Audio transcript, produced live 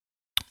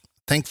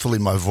Thankfully,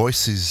 my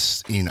voice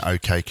is in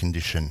okay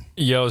condition.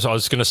 Yeah, I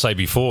was going to say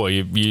before,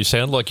 you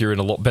sound like you're in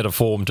a lot better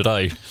form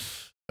today.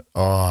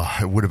 Oh,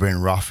 it would have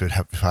been rough if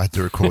I had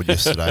to record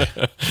yesterday.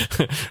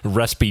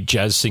 Raspy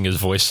jazz singer's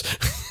voice.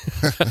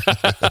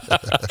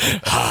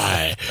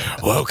 Hi,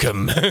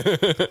 welcome. That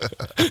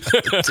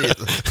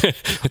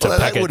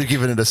would have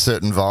given it a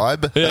certain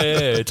vibe.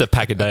 Yeah, it's a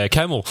pack a day of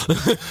Camel.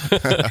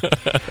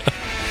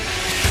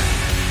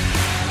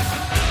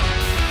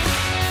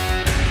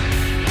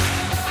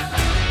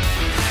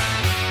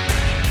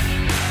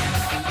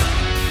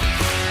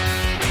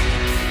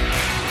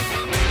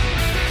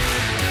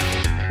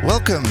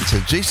 Welcome to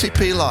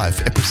GCP Life,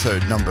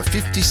 episode number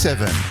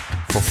 57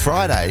 for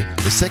Friday,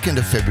 the 2nd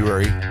of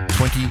February,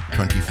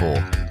 2024.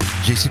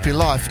 GCP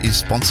Life is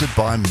sponsored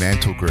by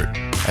Mantle Group.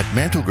 At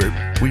Mantle Group,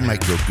 we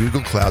make your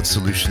Google Cloud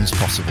solutions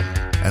possible.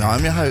 And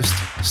I'm your host,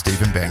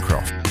 Stephen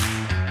Bancroft.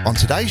 On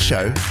today's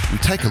show, we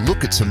take a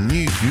look at some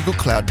new Google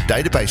Cloud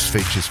database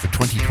features for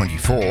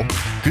 2024.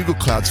 Google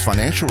Cloud's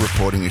financial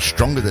reporting is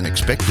stronger than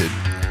expected.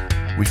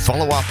 We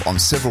follow up on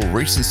several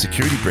recent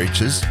security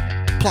breaches.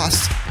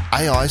 Plus,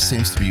 AI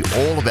seems to be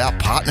all about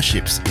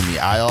partnerships in the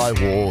AI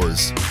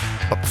wars.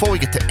 But before we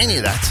get to any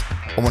of that,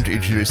 I want to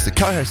introduce the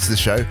co-host of the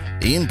show,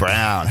 Ian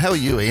Brown. How are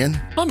you, Ian?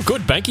 I'm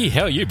good, Banky.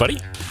 How are you, buddy?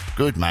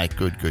 Good, mate.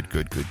 Good.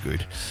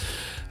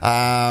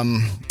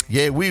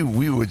 Yeah, we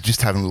were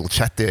just having a little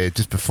chat there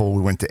just before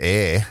we went to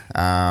air,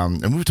 and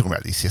we were talking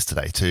about this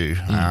yesterday too.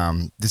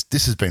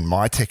 This has been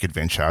my tech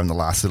adventure in the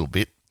last little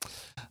bit.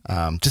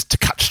 Just to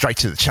cut straight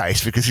to the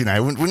chase, because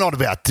we're not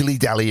about dilly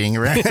dallying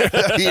around here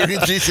in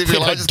GCP.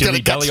 Just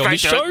dilly dally on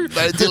this show.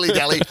 No dilly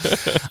dally.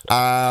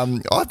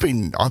 I've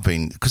been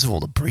because of all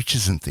the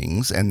breaches and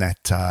things, and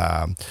that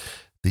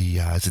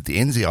is it the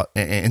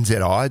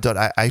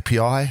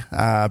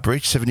NZI.API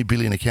breach, 70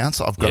 billion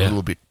accounts. I've got a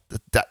little bit.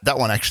 That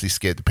one actually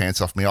scared the pants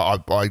off me.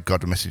 I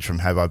got a message from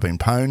Have I Been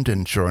Pwned,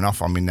 and sure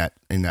enough, I'm in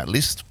that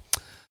list.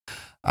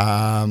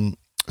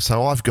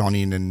 So I've gone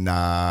in and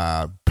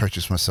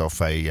purchased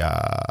myself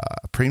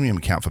a premium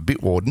account for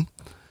Bitwarden.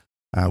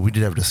 We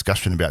did have a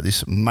discussion about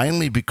this,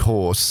 mainly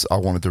because I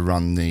wanted to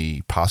run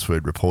the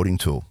password reporting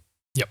tool.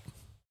 Yep.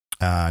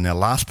 Now,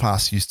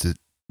 LastPass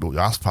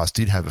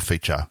did have a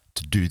feature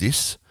to do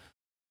this,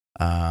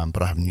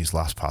 but I haven't used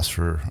LastPass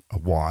for a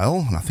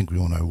while, and I think we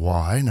all know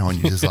why. No one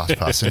uses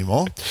LastPass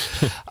anymore.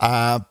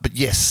 But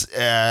yes,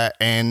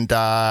 and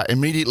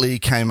immediately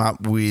came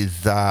up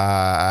with,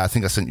 I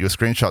think I sent you a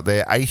screenshot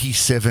there,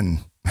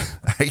 87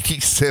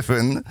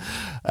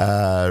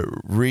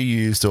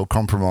 reused or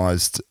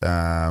compromised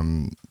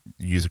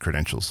user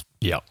credentials.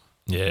 Yep.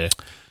 Yeah.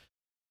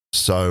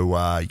 So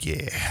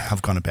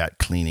I've gone about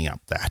cleaning up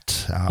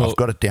that. I've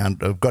got it down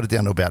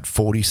to about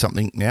 40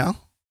 something now.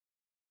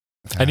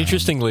 And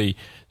interestingly,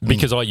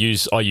 because I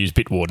use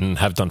Bitwarden and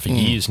have done for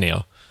years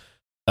now,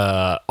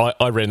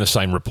 I ran the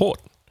same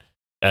report,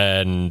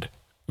 and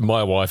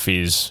my wife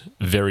is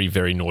very,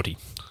 very naughty.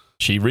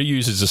 She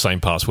reuses the same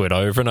password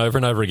over and over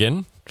and over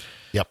again.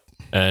 Yep.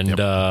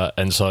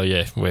 And so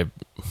I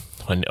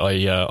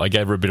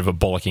gave her a bit of a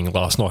bollocking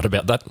last night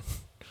about that.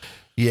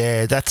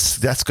 Yeah,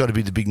 that's got to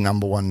be the big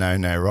number one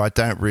no, right?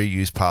 Don't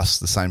reuse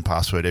the same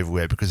password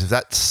everywhere, because if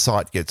that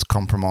site gets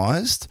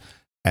compromised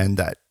and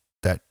that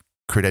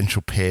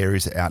credential pair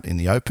is out in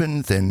the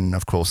open, then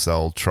of course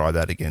they'll try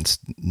that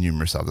against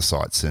numerous other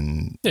sites,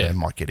 and they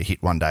might get a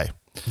hit one day.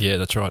 Yeah,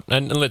 that's right.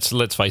 And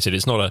let's face it,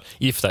 it's not a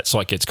if that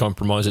site gets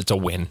compromised, it's a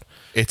when.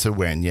 It's a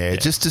when, yeah.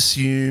 Just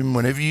assume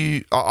whenever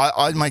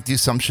I make the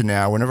assumption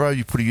now, whenever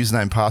you put a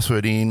username and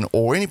password in,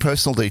 or any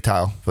personal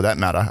detail for that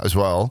matter as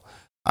well,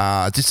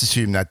 just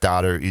assume that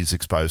data is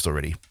exposed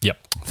already. Yep.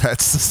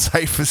 That's the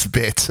safest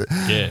bet.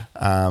 Yeah.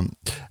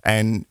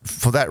 And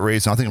for that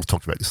reason, I think I've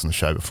talked about this on the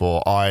show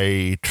before,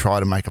 I try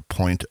to make a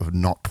point of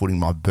not putting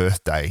my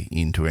birthday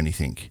into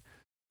anything.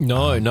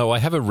 No, I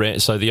have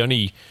so the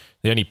only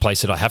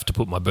place that I have to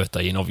put my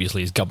birthday in,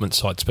 obviously, is government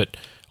sites, but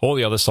all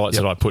the other sites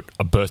that I put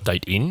a birth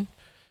date in,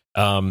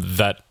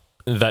 that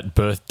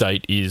birth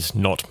date is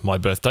not my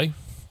birthday.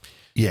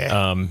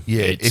 Yeah,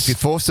 if you're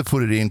forced to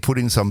put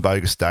in some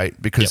bogus date,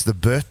 because the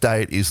birth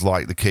date is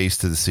like the keys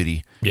to the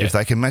city. Yep. If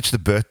they can match the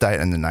birth date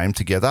and the name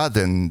together,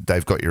 then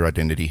they've got your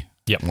identity,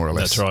 more or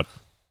less. That's right.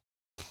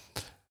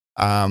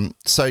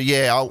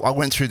 I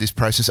went through this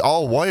process.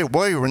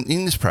 While you're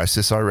in this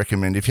process, I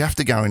recommend, if you have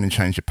to go in and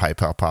change your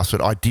PayPal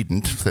password, I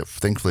didn't.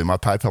 Thankfully, my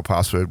PayPal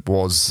password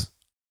was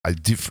a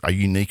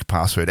unique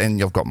password, and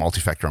you've got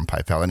multi-factor on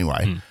PayPal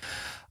anyway.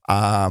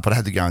 But I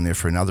had to go in there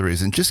for another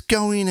reason. Just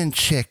go in and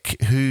check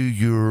who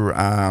your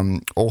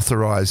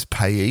authorized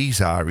payees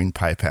are in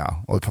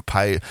PayPal,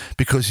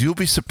 because you'll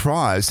be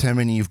surprised how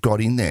many you've got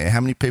in there, how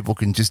many people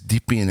can just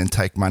dip in and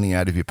take money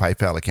out of your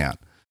PayPal account.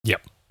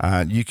 Yep.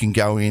 You can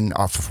go in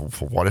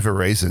for whatever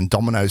reason.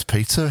 Domino's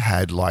Pizza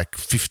had like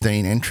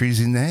 15 entries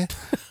in there.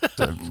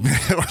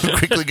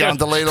 quickly go and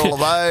delete all of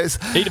those.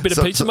 Eat a bit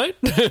of pizza, mate.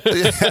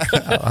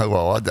 Yeah.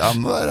 Well, I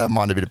don't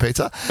mind a bit of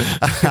pizza.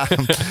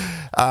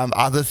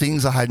 Other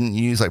things I hadn't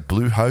used, like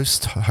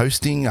Bluehost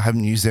hosting, I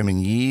haven't used them in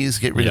years.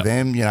 Get rid of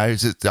them. You know, I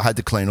had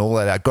to clean all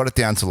that out. Got it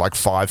down to like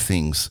 5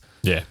 things.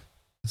 Yeah.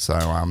 So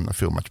I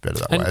feel much better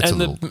that way. And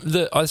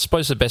I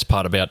suppose the best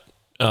part about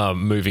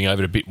moving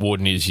over to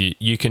Bitwarden is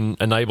you can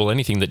enable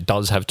anything that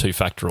does have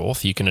two-factor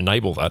auth. You can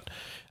enable that,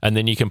 and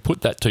then you can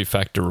put that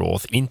two-factor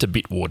auth into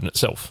Bitwarden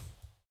itself.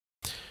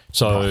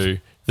 So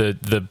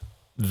the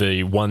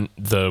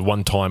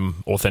one-time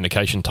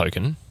authentication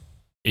token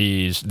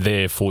is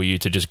there for you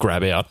to just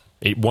grab out.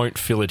 It won't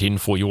fill it in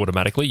for you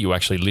automatically. You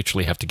actually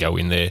literally have to go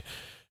in there.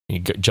 You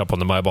jump on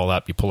the mobile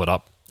app, you pull it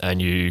up,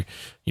 and you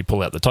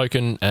pull out the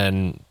token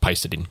and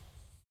paste it in.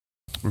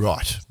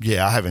 Right.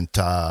 Yeah, I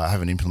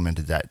haven't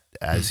implemented that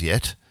as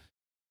yet,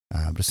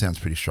 but it sounds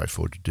pretty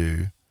straightforward to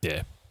do.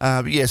 Yeah.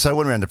 But yeah, so I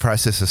went around the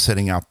process of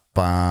setting up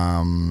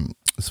some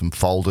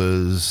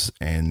folders,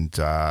 and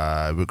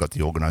we've got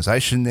the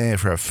organisation there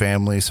for our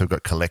family. So we've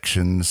got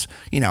collections.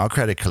 You know, I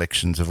created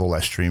collections of all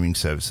our streaming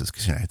services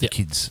because, you know, the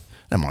kids,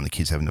 I don't mind the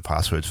kids having the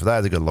passwords for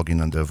that. They've got to log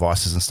in on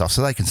devices and stuff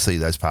so they can see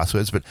those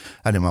passwords, but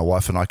only my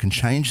wife and I can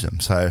change them.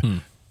 So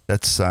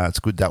that's it's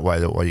good that way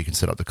you can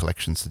set up the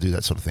collections to do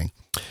that sort of thing.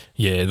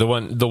 Yeah, the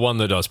one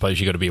that I suppose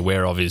you got to be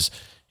aware of is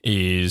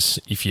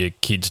if your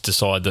kids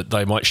decide that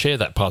they might share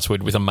that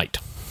password with a mate.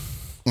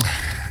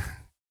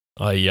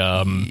 That's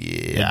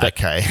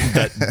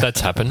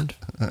happened,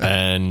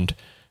 and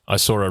I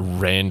saw a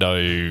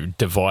rando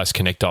device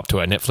connect up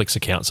to our Netflix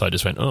account, so I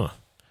just went, oh,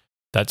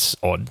 that's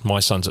odd. My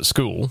son's at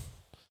school,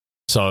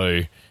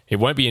 so it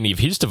won't be any of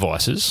his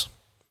devices,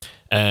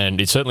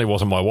 and it certainly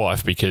wasn't my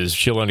wife because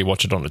she'll only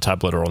watch it on the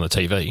tablet or on the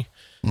TV.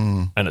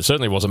 And it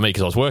certainly wasn't me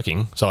because I was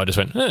working, so I just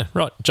went,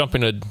 right, jump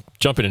into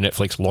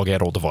Netflix, log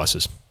out all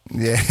devices.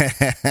 Yeah.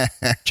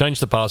 Change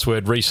the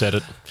password, reset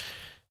it.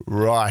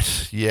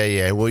 Right.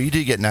 Yeah. Well, you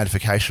do get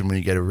notification when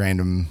you get a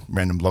random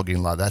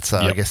login like that, so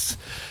I guess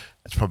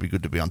it's probably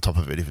good to be on top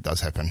of it if it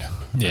does happen.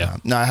 Yeah.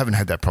 No, I haven't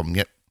had that problem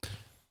yet.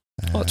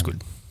 That's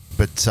good.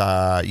 But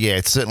yeah,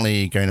 it's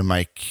certainly going to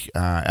make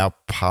our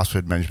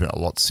password management a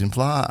lot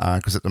simpler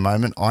because at the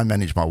moment I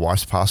manage my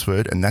wife's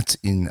password, and that's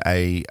in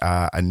a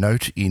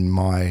note in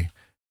my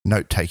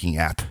note-taking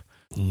app.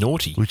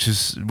 Naughty. Which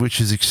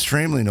is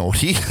extremely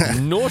naughty.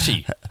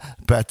 Naughty.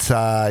 But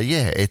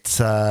yeah, it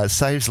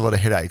saves a lot of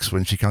headaches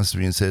when she comes to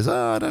me and says,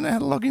 "Oh, I don't know how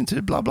to log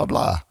into blah blah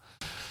blah."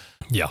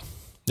 Yeah,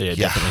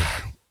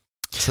 definitely.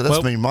 So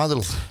that's me, my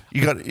little.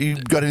 You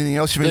got anything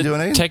else you've been doing,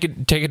 Ian?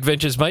 Tech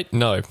adventures, mate?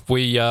 No,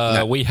 we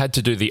had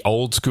to do the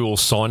old school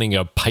signing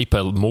of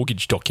paper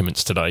mortgage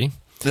documents today.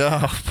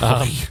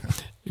 Oh,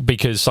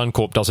 because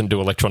Suncorp doesn't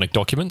do electronic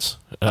documents.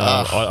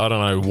 I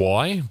don't know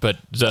why, but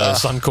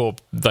Suncorp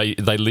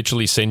they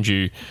literally send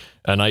you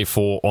an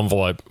A4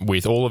 envelope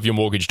with all of your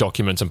mortgage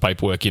documents and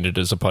paperwork in it,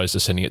 as opposed to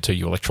sending it to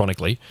you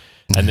electronically,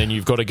 and then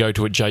you've got to go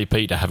to a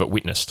JP to have it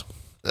witnessed.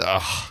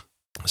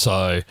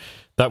 So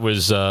that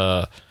was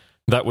the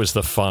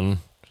fun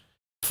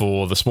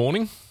for this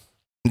morning.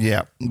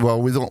 Yeah,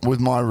 well, with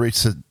my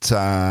recent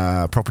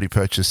property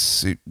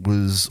purchase, it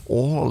was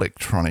all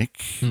electronic,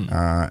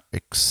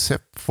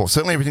 except for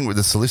certainly everything with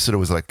the solicitor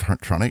was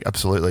electronic.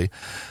 Absolutely,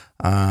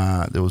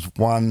 there was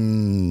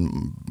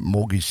one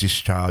mortgage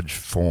discharge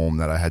form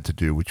that I had to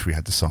do, which we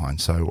had to sign.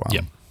 So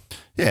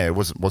yeah, it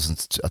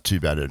wasn't too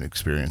bad an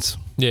experience.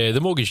 Yeah,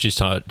 the mortgage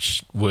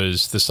discharge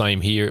was the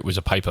same here. It was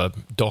a paper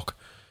doc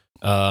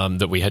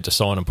that we had to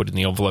sign and put in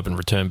the envelope and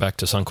return back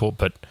to Suncorp,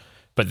 but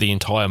the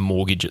entire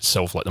mortgage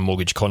itself, like the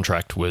mortgage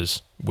contract,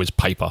 was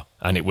paper,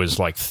 and it was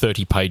like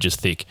 30 pages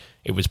thick.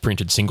 It was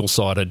printed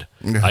single-sided,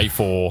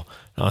 A4.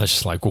 I was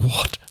just like,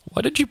 what?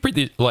 Why did you print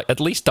this? Like, at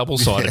least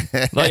double-sided.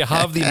 Like,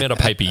 half the amount of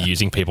paper you're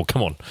using, people.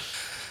 Come on.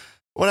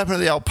 What happened to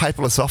the old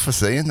paperless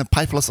office, Ian? The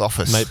paperless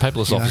office. Mate,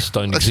 paperless office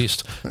don't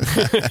exist.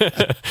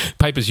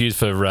 Paper's used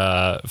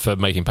for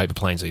making paper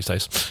planes these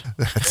days.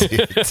 That's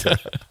it.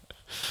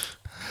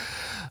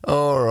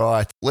 All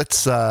right.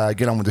 Let's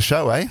get on with the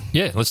show, eh?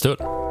 Yeah, let's do it.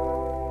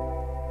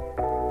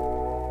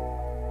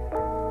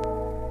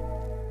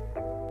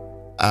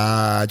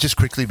 Just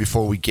quickly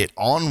before we get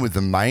on with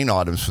the main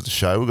items for the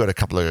show, we've got a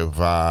couple of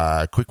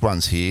quick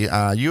ones here.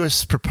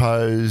 US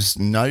proposed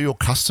know your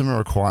customer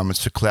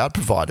requirements for cloud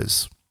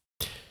providers.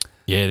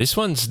 Yeah, this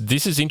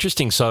is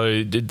interesting.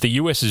 So the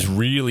US is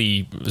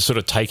really sort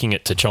of taking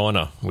it to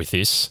China with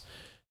this.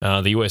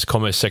 The US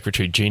Commerce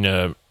Secretary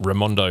Gina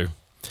Raimondo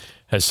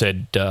has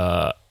said,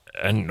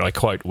 and I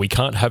quote, "We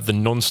can't have the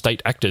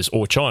non-state actors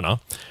or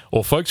China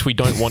or folks we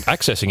don't want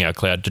accessing our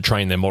cloud to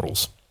train their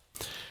models."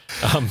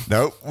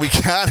 No, we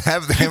can't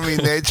have them in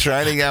there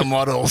training our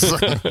models.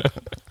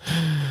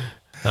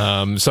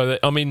 So,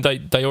 I mean,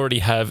 they already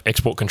have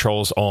export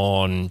controls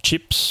on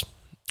chips.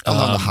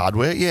 On the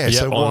hardware,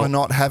 so why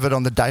not have it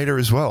on the data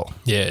as well?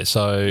 Yeah,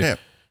 so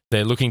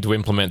they're looking to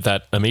implement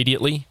that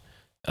immediately.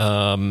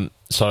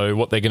 So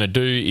what they're going to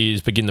do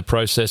is begin the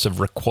process of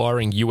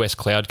requiring US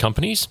cloud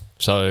companies,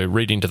 so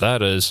read into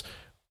that as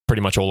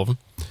pretty much all of them,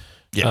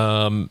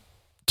 to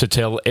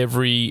tell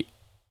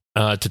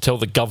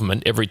the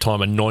government every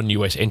time a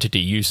non-US entity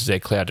uses their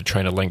cloud to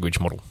train a language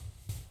model.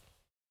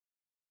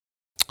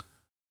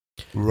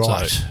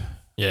 Right.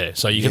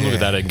 So you can look at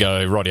that and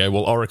go, rightio,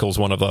 well, Oracle's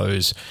one of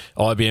those,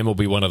 IBM will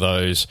be one of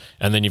those,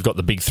 and then you've got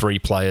the big three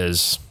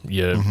players,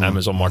 your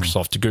Amazon,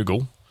 Microsoft, to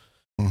Google.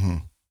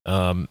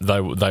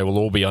 They will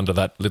all be under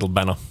that little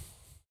banner.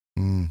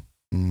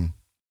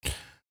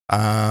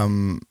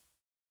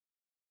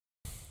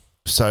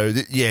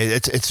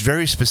 It's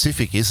very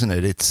specific, isn't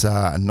it? It's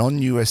a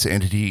non-US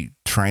entity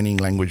training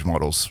language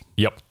models.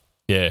 Yep.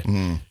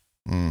 Yeah.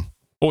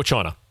 Or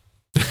China.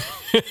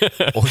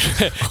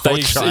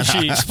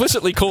 She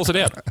explicitly calls it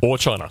out. Or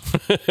China.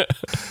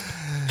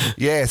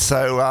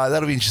 So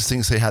that'll be interesting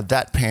to see how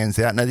that pans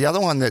out. Now, the other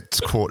one that's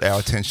caught our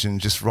attention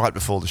just right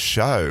before the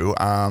show,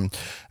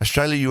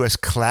 Australia-US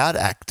Cloud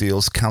Act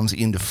deals comes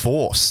into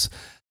force.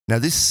 Now,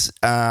 this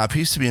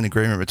appears to be an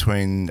agreement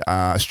between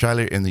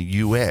Australia and the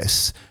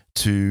US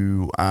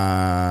to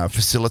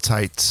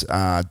facilitate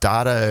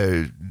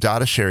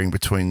data sharing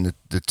between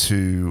the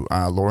two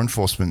law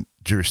enforcement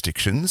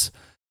jurisdictions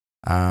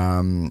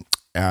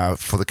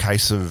for the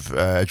case of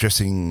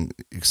addressing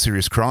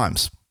serious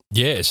crimes.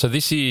 Yeah, so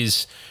this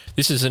is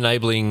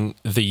enabling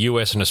the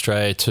US and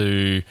Australia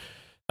to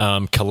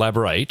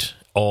collaborate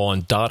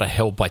on data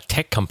held by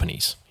tech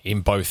companies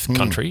in both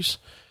countries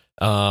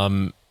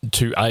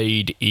to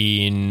aid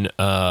in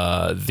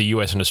the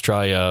US and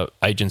Australia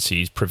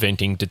agencies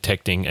preventing,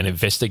 detecting and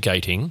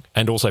investigating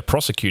and also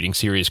prosecuting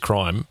serious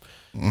crime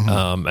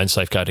and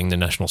safeguarding the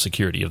national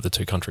security of the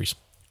two countries.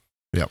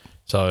 Yep.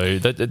 So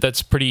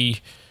that's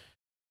pretty...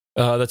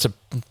 that's a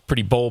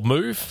pretty bold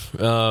move.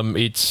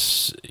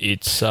 It's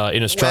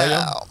in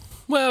Australia. Wow.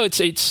 Well,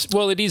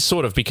 it is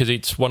sort of, because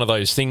it's one of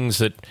those things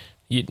that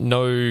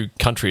no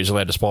country is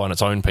allowed to spy on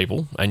its own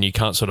people, and you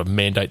can't sort of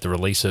mandate the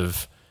release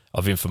of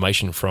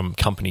information from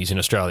companies in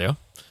Australia.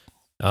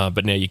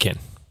 But now you can.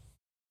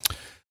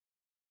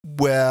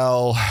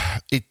 Well,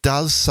 it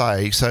does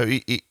say, so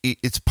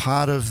it's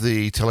part of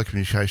the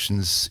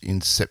Telecommunications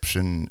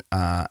Inception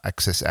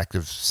Access Act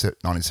of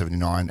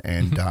 1979,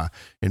 and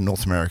in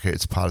North America,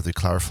 it's part of the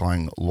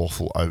Clarifying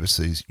Lawful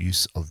Overseas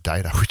Use of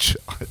Data, which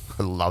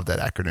I love that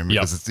acronym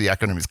because the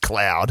acronym is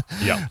CLOUD,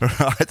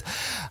 right?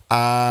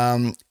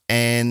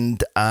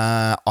 And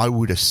I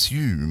would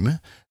assume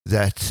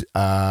that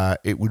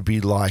it would be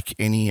like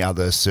any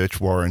other search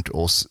warrant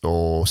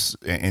or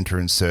enter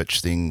and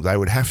search thing. They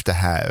would have to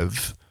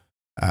have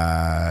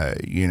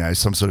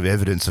some sort of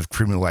evidence of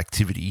criminal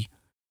activity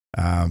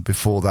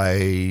before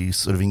they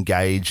sort of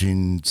engage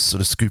in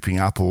sort of scooping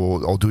up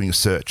or doing a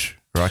search,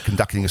 right?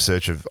 Conducting a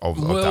search of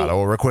data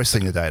or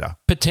requesting the data.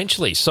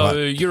 Potentially. So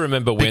you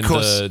remember when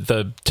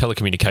the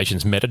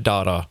telecommunications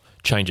metadata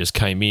changes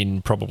came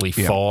in probably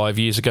 5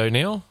 years ago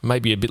now,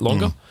 maybe a bit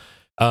longer.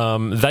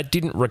 That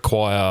didn't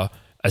require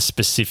a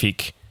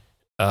specific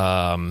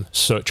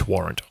search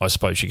warrant, I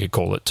suppose you could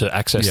call it, to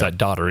access that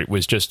data. It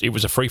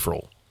was a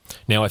free-for-all.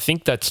 Now, I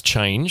think that's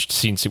changed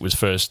since it was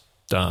first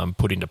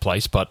put into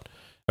place, but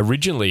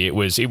originally it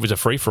was a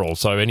free-for-all,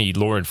 so any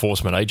law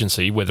enforcement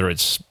agency, whether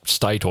it's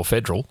state or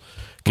federal,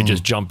 could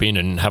just jump in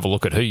and have a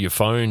look at who you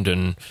phoned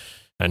and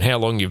how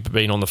long you've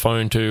been on the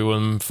phone to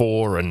them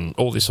for and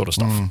all this sort of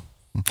stuff.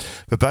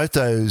 But both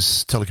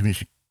those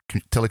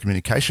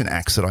telecommunication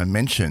acts that I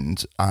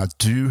mentioned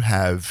do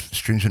have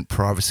stringent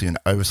privacy and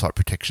oversight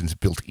protections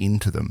built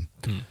into them.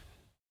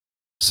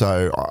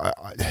 So,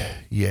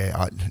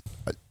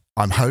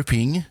 I'm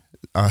hoping.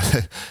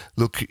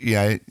 Look,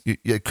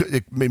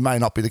 it may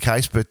not be the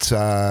case, but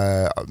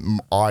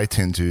I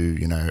tend to,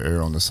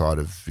 err on the side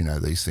of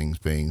these things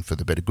being for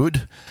the better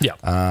good. Yeah.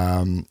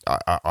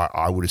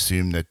 I would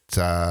assume that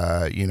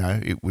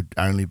it would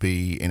only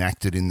be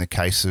enacted in the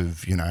case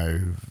of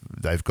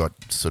they've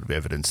got sort of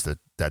evidence that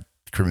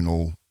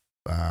criminal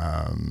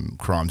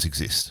crimes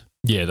exist.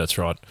 Yeah, that's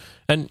right.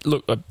 And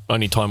look,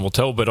 only time will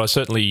tell, but I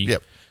certainly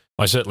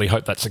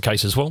hope that's the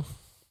case as well.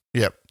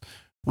 Yep.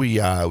 We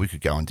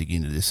could go and dig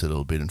into this a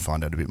little bit and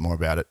find out a bit more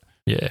about it.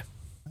 Yeah.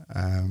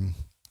 All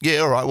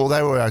right. Well,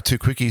 they were our two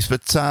quickies,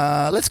 but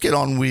let's get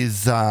on with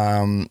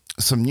some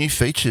new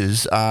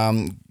features.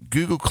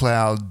 Google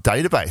Cloud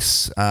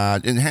Database,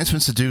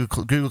 enhancements to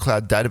Google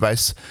Cloud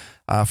Database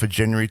for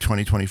January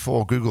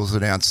 2024. Google's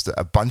announced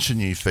a bunch of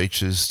new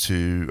features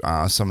to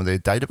some of their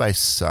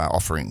database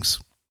offerings.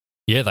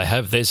 Yeah, they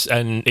have.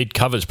 And it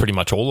covers pretty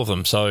much all of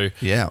them. So,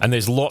 and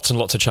there's lots and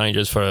lots of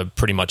changes for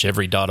pretty much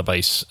every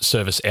database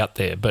service out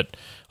there. But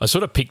I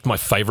sort of picked my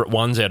favourite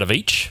ones out of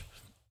each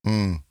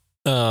that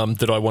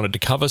I wanted to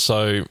cover.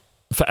 So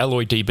for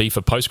AlloyDB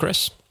for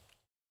Postgres,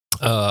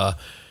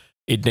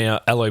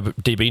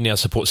 AlloyDB now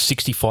supports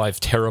 65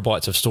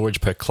 terabytes of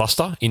storage per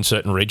cluster in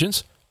certain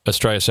regions.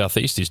 Australia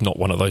Southeast is not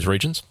one of those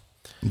regions.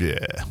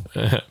 Yeah.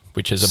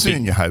 Which is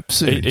soon, you hope.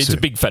 It's a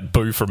big fat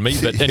boo from me,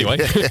 but anyway.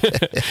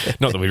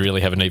 Not that we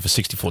really have a need for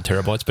 64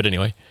 terabytes, but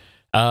anyway.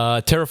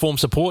 Terraform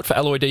support for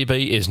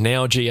AlloyDB is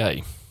now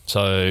GA.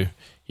 So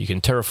you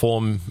can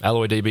Terraform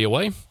AlloyDB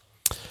away.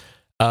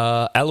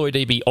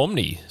 AlloyDB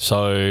Omni.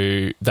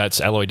 So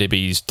that's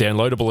AlloyDB's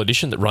downloadable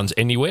edition that runs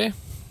anywhere.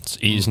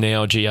 Is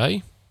now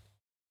GA,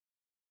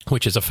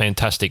 which is a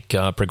fantastic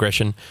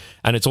progression.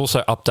 And it's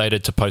also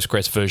updated to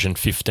Postgres version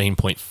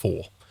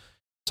 15.4.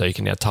 So you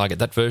can now target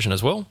that version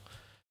as well.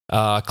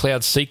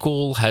 Cloud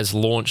SQL has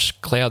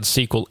launched Cloud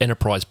SQL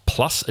Enterprise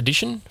Plus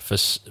edition for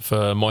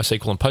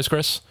MySQL and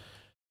Postgres.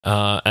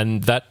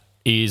 And that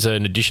is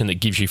an edition that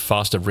gives you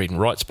faster read and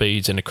write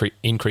speeds and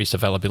increased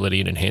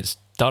availability and enhanced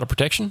data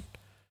protection.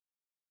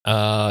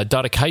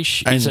 Data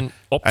cache is an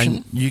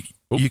option. And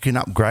you can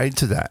upgrade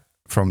to that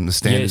from the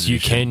standard edition.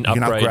 Yes, you can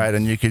upgrade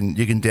and you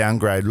can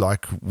downgrade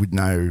like with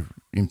no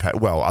impact.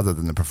 Well, other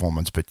than the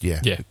performance, but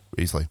yeah,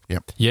 easily.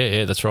 Yep.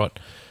 Yeah, that's right.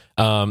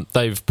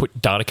 They've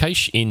put data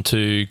cache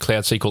into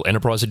Cloud SQL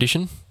Enterprise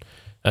Edition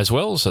as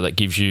well, so that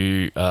gives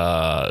you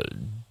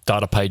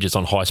data pages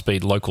on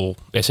high-speed local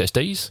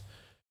SSDs.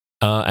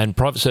 And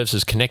Private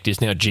Services Connect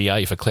is now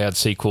GA for Cloud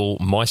SQL,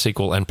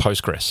 MySQL, and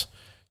Postgres.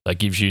 That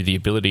gives you the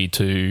ability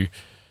to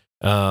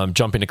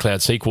jump into Cloud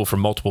SQL from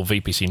multiple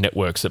VPC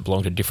networks that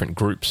belong to different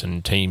groups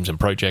and teams and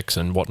projects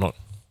and whatnot.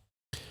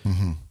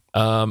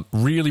 Mm-hmm.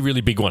 Really,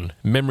 really big one.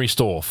 Memory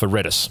Store for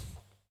Redis.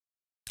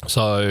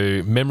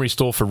 So Memory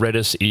Store for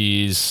Redis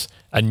is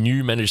a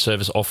new managed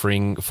service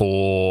offering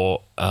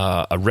for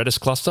a Redis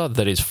cluster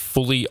that is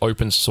fully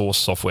open source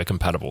software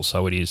compatible.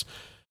 So it is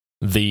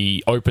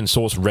the open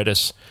source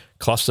Redis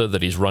cluster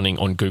that is running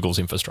on Google's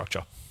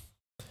infrastructure.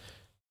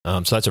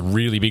 So that's a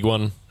really big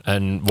one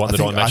and one that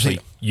I'm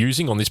actually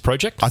using on this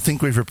project. I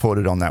think we've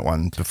reported on that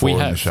one before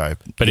on the show.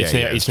 But it's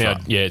now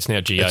GA. It's now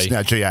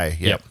GA.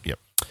 Yep.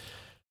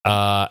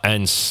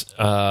 And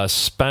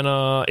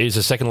Spanner is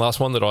the second last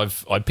one that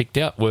I picked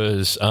out.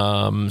 Was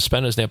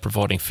Spanner is now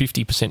providing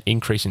 50%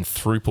 increase in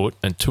throughput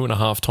and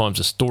 2.5 times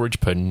the storage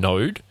per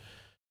node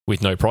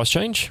with no price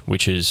change,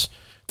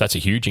 that's a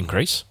huge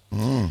increase.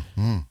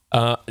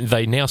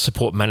 They now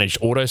support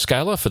managed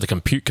autoscaler for the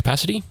compute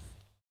capacity.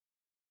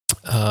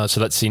 So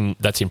that's in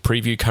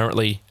preview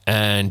currently,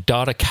 and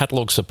data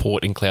catalog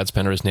support in Cloud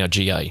Spanner is now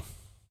GA.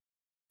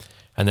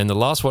 And then the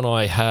last one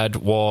I had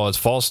was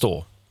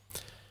FileStore.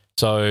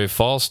 So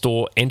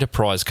FileStore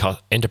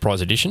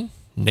Enterprise Edition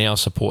now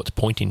supports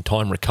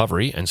point-in-time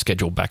recovery and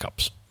scheduled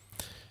backups,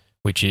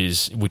 which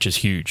is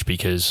huge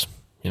because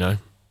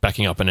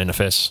backing up an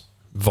NFS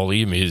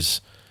volume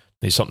is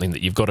something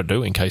that you've got to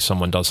do in case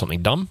someone does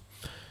something dumb.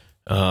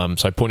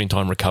 So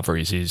point-in-time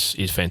recoveries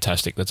is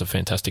fantastic. That's a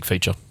fantastic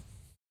feature.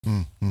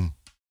 There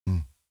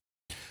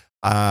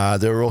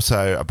are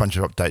also a bunch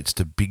of updates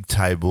to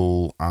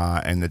Bigtable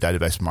and the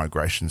database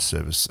migration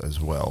service as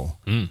well.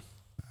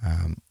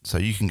 So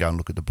you can go and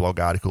look at the blog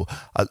article.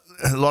 A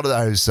lot of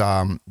those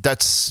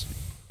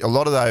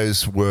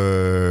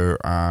were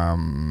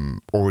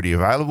already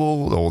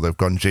available, or they've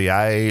gone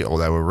GA, or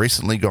they were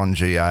recently gone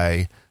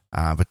GA.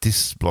 But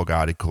this blog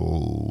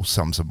article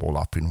sums them all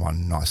up in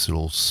one nice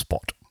little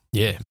spot.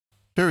 Yeah.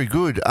 Very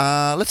good.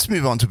 Let's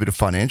move on to a bit of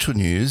financial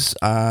news.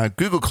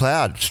 Google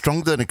Cloud,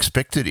 stronger than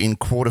expected in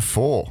quarter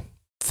 4.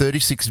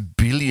 $36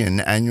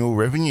 billion annual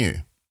revenue.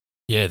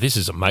 Yeah, this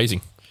is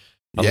amazing.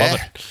 I love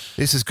it.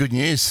 This is good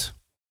news.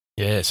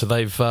 Yeah, so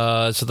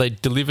they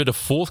delivered a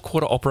fourth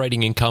quarter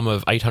operating income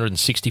of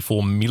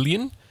 $864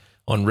 million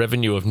on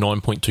revenue of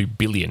 $9.2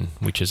 billion,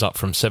 which is up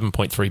from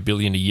 $7.3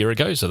 billion a year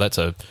ago. So that's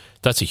a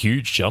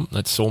huge jump.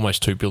 That's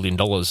almost $2 billion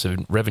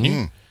in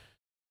revenue.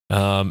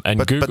 But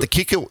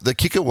the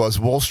kicker was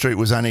Wall Street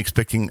was only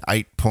expecting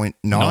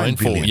 $8.9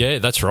 billion. Yeah,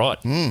 that's right.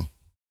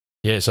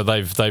 Yeah, so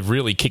they've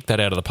really kicked that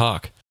out of the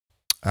park.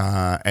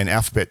 And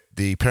Alphabet,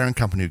 the parent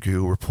company of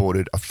Google,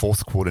 reported a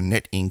fourth quarter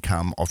net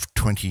income of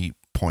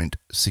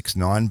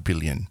 $20.69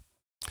 billion,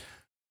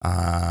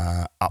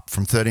 up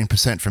from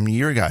 13% from a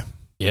year ago.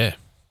 Yeah.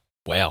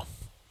 Wow.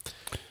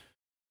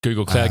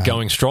 Google Cloud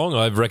going strong.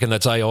 I reckon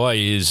that's AI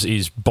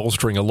is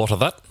bolstering a lot of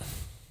that.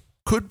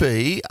 Could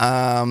be.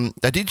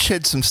 They did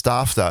shed some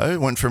staff, though. It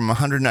went from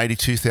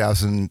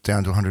 182,000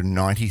 down to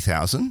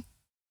 190,000.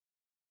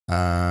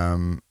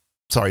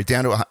 Sorry,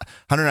 down to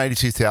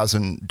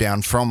 182,000,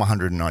 down from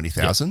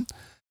 190,000.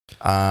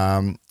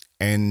 Yep.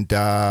 And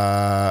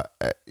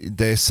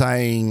they're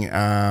saying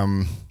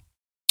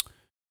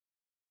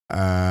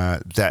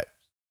that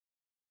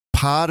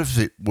part of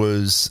it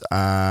was,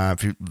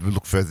 if you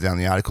look further down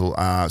the article,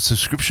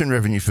 subscription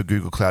revenue for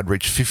Google Cloud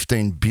reached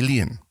 $15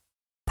 billion,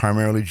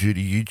 primarily due to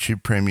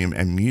YouTube Premium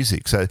and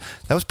music. So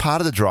that was part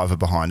of the driver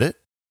behind it.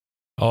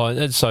 Oh,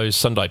 and so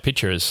Sunday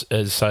Picture has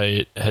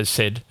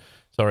said,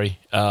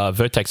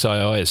 Vertex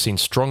AI has seen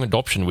strong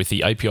adoption with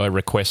the API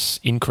requests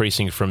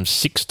increasing from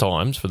 6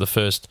 times for the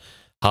first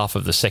half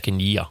of the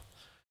second year.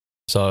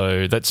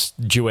 So that's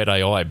Duet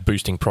AI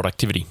boosting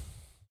productivity,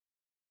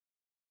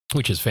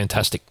 which is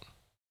fantastic.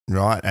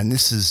 Right, and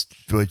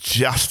we're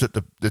just at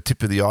the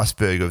tip of the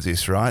iceberg of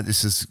this, right?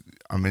 There's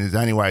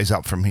only ways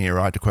up from here,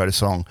 right, to quote a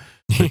song.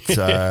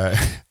 But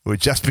we're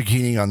just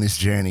beginning on this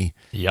journey.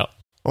 Yep.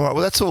 All right,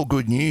 well, that's all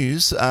good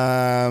news.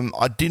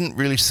 I didn't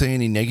really see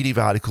any negative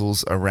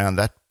articles around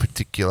that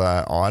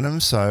particular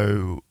item.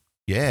 So,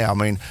 yeah,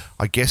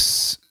 I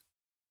guess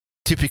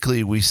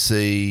typically we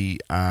see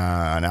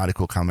an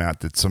article come out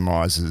that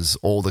summarises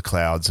all the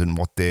clouds and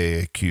what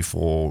their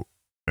Q4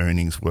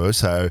 earnings were.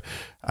 So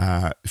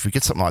if we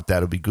get something like that,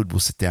 it'll be good. We'll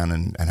sit down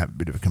and have a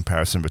bit of a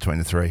comparison between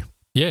the three.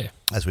 Yeah.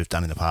 As we've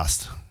done in the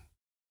past.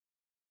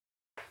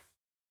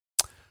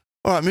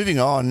 All right, moving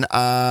on.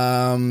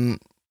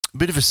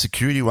 Bit of a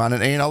security one.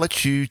 And Ian, I'll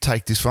let you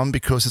take this one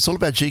because it's all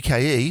about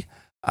GKE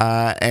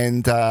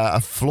and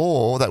a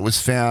flaw that was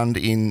found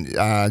in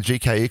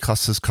GKE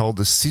clusters called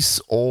the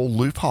sysall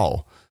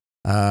loophole.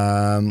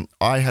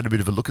 I had a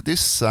bit of a look at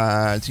this.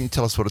 Can you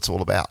tell us what it's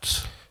all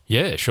about?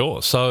 Yeah,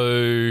 sure.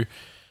 So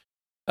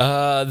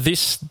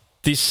this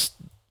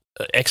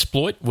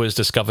exploit was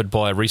discovered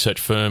by a research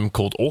firm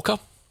called Orca,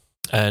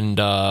 and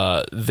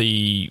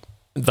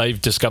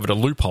they've discovered a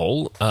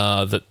loophole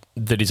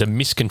that is a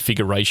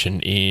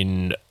misconfiguration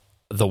in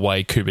the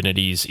way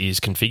Kubernetes is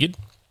configured.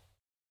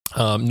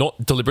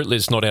 Not deliberately,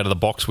 it's not out of the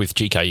box with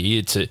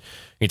GKE.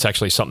 It's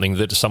actually something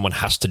that someone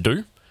has to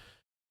do.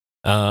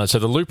 So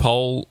the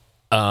loophole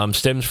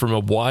stems from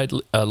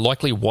a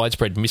likely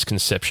widespread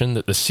misconception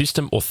that the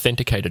system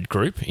authenticated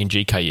group in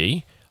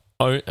GKE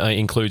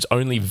includes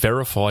only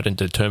verified and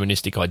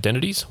deterministic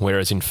identities,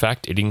 whereas in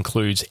fact it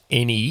includes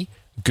any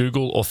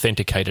Google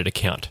authenticated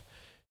account,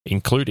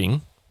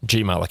 including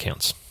Gmail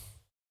accounts.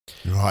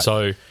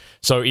 Right.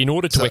 So in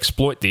order to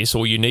exploit this,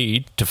 all you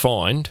need to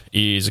find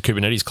is a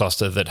Kubernetes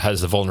cluster that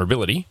has the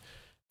vulnerability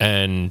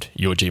and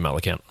your Gmail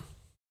account.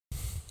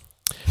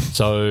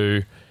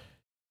 So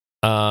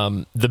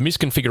the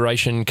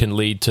misconfiguration can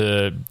lead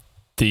to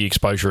the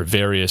exposure of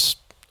various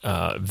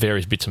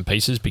bits and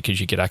pieces because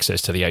you get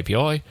access to the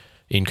API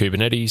in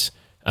Kubernetes.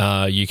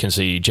 You can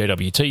see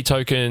JWT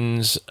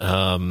tokens.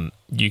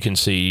 You can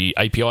see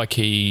API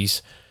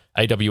keys,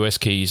 AWS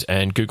keys,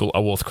 and Google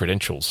OAuth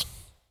credentials.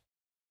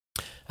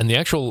 And the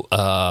actual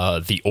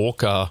the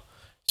Orca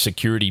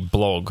security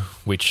blog,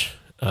 which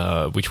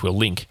we'll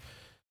link,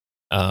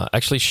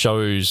 actually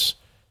shows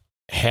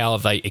how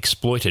they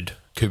exploited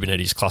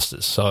Kubernetes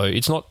clusters. So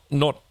it's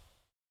not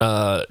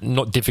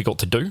difficult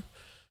to do.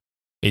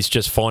 It's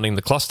just finding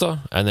the cluster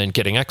and then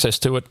getting access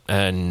to it,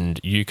 and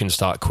you can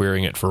start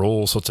querying it for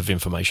all sorts of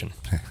information.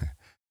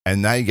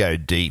 And they go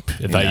deep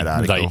in that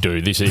article. They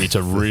do. It's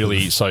a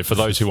really... So for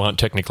those who aren't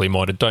technically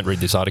minded, don't read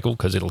this article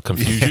because it'll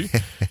confuse you.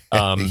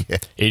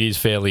 It is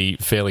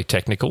fairly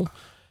technical.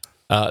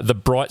 The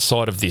bright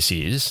side of this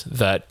is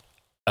that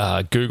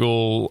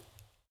Google,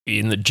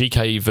 in the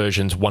GKE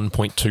versions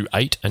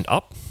 1.28 and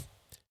up,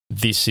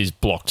 this is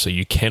blocked. So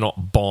you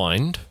cannot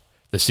bind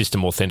the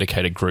system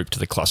authenticated group to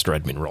the cluster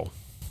admin role.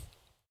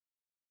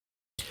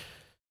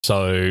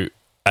 So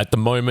at the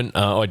moment,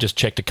 I just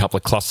checked a couple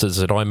of clusters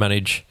that I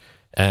manage,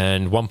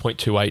 and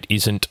 1.28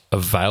 isn't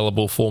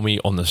available for me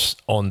on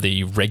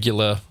the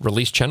regular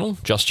release channel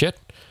just yet,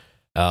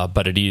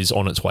 but it is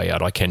on its way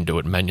out. I can do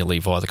it manually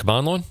via the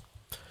command line.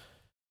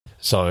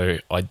 So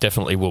I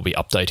definitely will be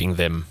updating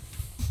them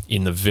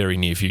in the very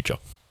near future.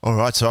 All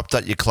right, so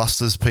update your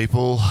clusters,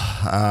 people.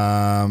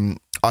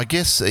 I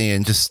guess,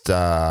 Ian, just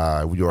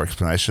your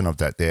explanation of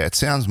that there, it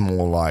sounds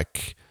more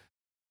like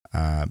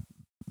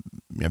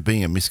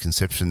being a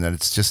misconception that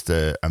it's just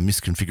a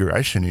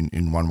misconfiguration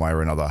in one way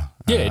or another.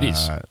 Yeah, it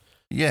is.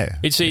 Yeah.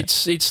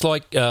 It's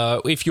like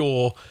if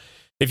you're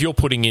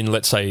putting in,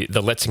 let's say,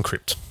 the Let's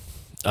Encrypt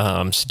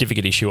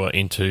certificate issuer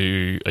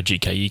into a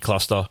GKE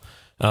cluster,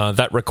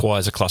 that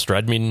requires a cluster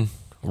admin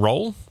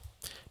role.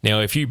 Now,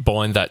 if you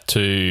bind that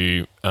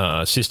to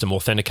system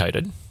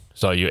authenticated,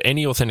 so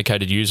any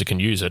authenticated user can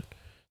use it,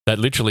 that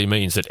literally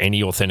means that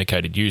any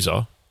authenticated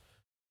user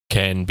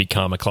can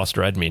become a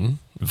cluster admin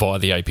via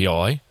the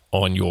API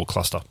on your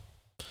cluster.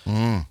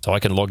 So I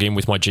can log in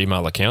with my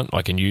Gmail account,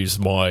 I can use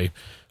my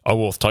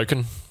OAuth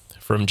token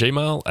from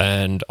Gmail,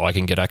 and I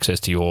can get access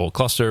to your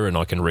cluster and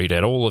I can read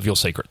out all of your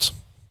secrets.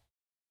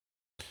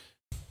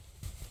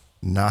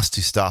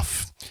 Nasty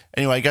stuff.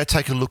 Anyway, go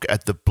take a look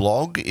at the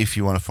blog if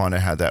you want to find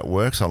out how that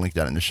works. I'll link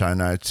that in the show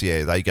notes.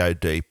 Yeah, they go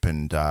deep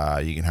and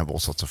you can have all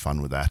sorts of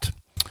fun with that.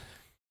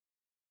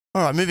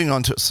 All right, moving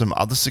on to some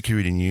other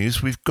security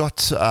news. We've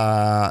got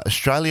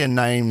Australia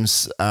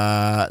names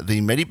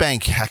the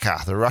Medibank hacker,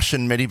 the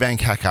Russian Medibank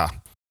hacker.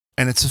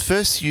 And it's the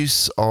first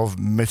use of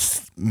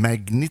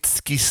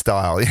Magnitsky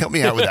style. Help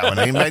me out with that one.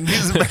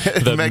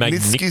 The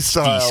Magnitsky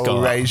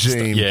style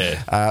regime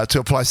to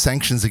apply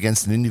sanctions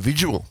against an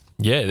individual.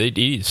 Yeah, it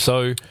is.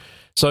 So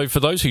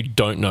for those who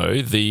don't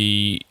know,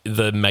 the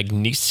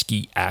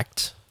Magnitsky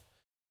Act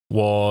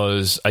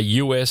was a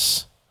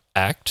US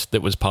act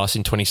that was passed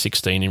in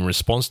 2016 in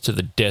response to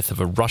the death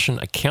of a Russian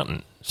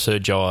accountant,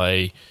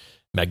 Sergei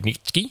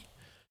Magnitsky,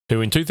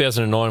 who in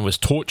 2009 was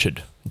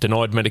tortured,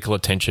 denied medical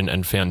attention,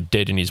 and found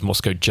dead in his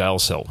Moscow jail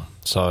cell.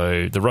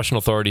 So the Russian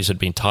authorities had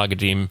been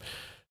targeting him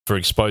for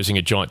exposing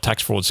a giant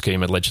tax fraud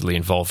scheme allegedly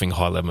involving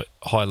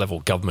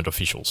high-level government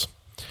officials.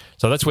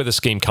 So that's where the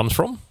scheme comes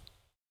from.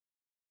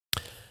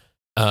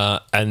 So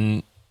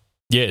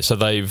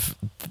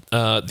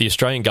the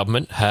Australian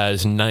government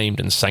has named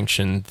and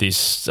sanctioned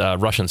this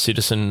Russian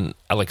citizen,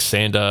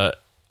 Alexander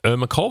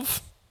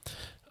Ermakov,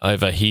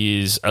 over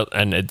his,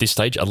 and at this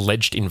stage,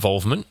 alleged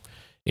involvement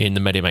in the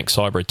Medibank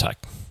cyber attack.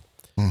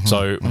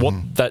 So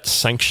what that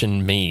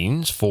sanction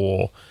means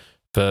for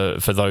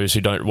those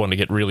who don't want to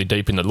get really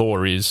deep in the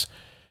law is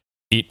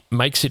it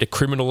makes it a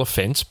criminal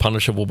offence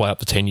punishable by up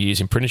to 10 years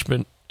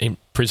imprisonment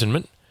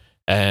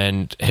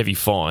and heavy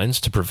fines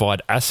to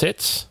provide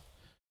assets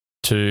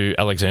to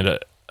Alexander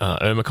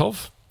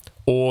Ermakov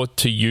or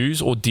to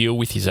use or deal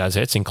with his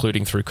assets,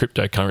 including through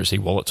cryptocurrency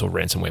wallets or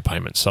ransomware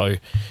payments. So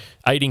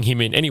aiding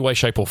him in any way,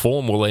 shape or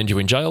form will land you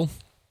in jail.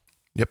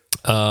 Yep.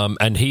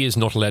 And he is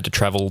not allowed to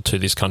travel to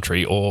this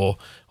country, or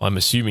I'm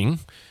assuming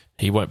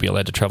he won't be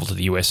allowed to travel to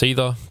the US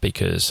either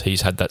because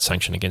he's had that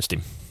sanction against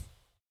him.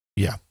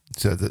 Yeah.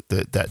 So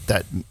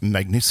that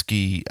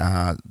Magnitsky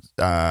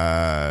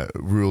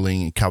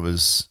ruling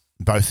covers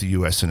both the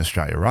US and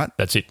Australia, right?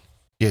 That's it.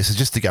 Yeah, so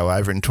just to go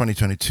over, in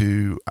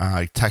 2022,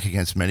 attack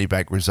against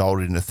Medibank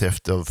resulted in a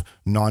theft of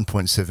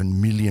 9.7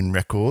 million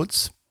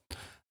records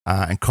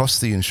and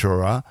cost the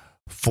insurer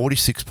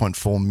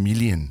 $46.4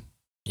 million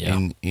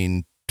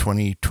in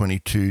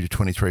 2022 to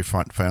 23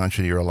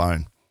 financial year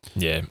alone.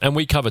 Yeah, and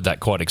we covered that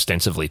quite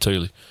extensively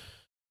too.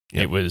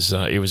 Yep. It was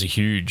a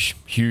huge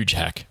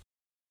hack.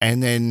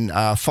 And then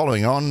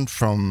following on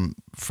from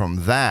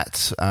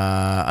that,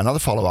 another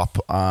follow-up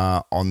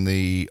on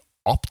the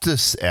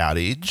Optus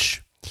outage.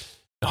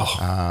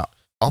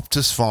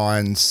 Optus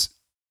finds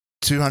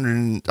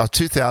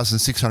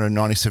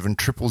 2,697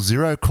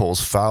 000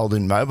 calls failed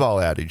in mobile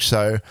outage.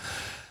 So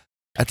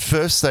at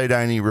first they'd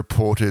only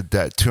reported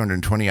that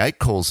 228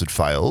 calls had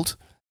failed,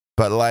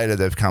 but later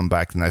they've come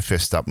back and they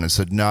fessed up and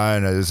said, no,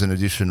 there's an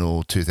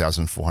additional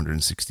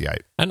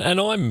 2,468. And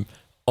I'm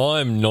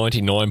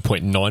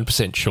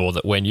 99.9% sure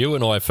that when you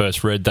and I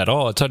first read that,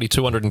 it's only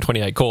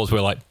 228 calls,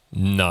 we're like,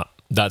 no.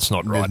 That's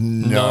not right. There's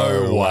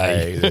no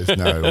way. There's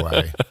no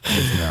way.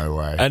 There's no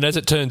way. And as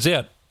it turns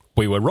out,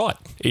 we were right.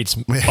 It's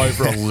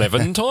over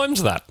 11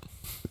 times that.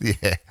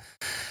 Yeah.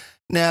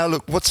 Now,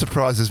 look, what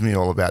surprises me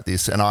all about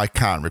this, and I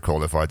can't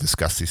recall if I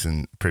discussed this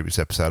in a previous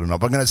episode or not,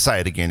 but I'm going to say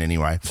it again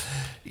anyway.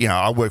 You know,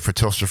 I worked for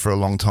Telstra for a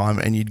long time,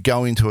 and you'd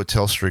go into a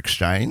Telstra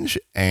exchange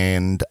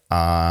and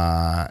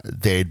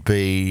there'd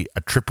be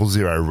a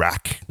 000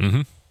 rack.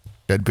 Mm-hmm.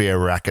 There'd be a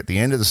rack at the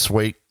end of the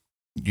suite,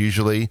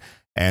 usually,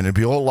 and it'd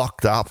be all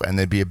locked up, and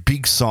there'd be a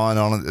big sign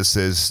on it that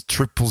says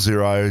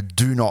 000,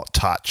 do not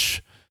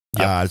touch.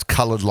 Yep. It's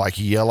coloured like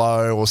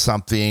yellow or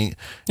something. Yep.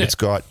 It's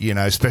got,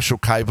 special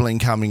cabling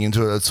coming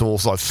into it. It's all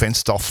like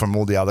fenced off from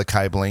all the other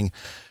cabling.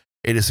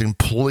 It is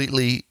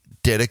completely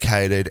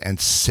dedicated and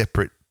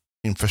separate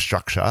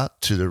infrastructure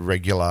to the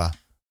regular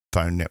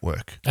phone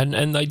network.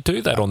 And they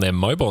do that on their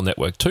mobile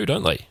network too,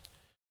 don't they?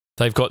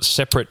 They've got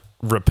separate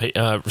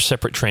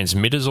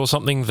transmitters or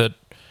something that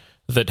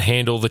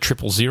handle the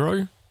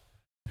 000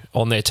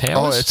 on their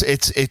towers. Oh,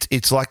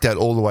 it's like that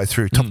all the way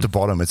through, top to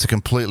bottom. It's a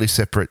completely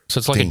separate. So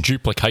it's like a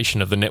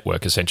duplication of the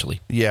network,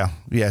 essentially. Yeah,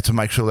 to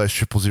make sure those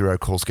 000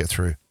 calls get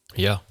through.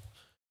 Yeah.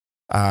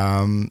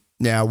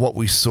 Now, what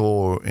we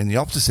saw in the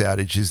Optus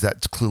outage is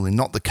that's clearly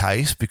not the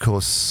case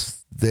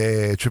because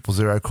their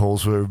 000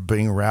 calls were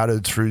being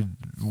routed through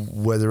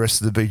where the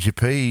rest of the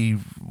BGP,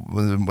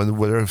 where the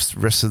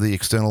rest of the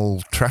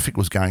external traffic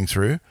was going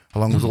through,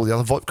 along with all the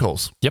other VoIP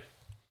calls. Yep.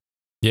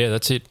 Yeah,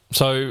 that's it.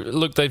 So,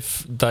 look, they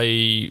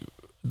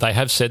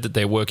have said that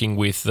they're working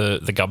with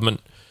the government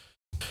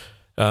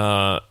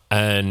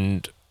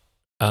and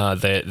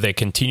their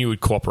continued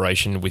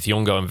cooperation with the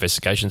ongoing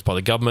investigations by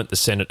the government, the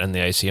Senate and the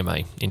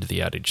ACMA into the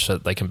outage so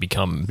that they can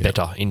become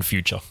better in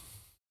future.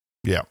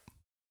 Yeah.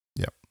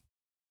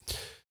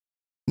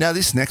 Now,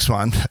 this next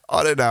one,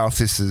 I don't know if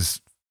this is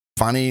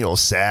funny or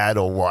sad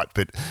or what,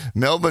 but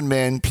Melbourne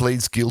man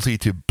pleads guilty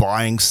to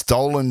buying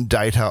stolen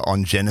data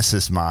on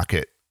Genesis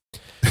Market.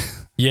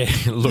 Yeah,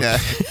 look,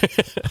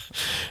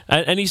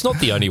 and he's not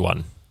the only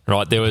one,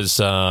 right? There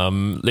was,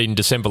 in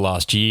December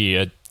last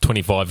year, a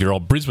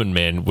 25-year-old Brisbane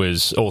man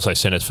was also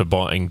sentenced for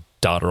buying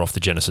data off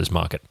the Genesis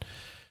Market.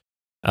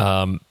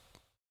 But,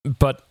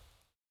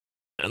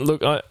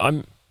 look,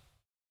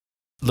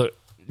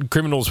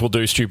 criminals will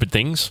do stupid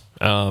things,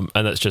 and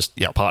that's just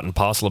part and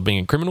parcel of being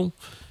a criminal.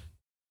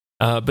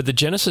 But the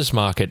Genesis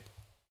Market,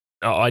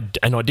 I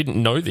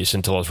didn't know this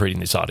until I was reading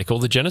this article,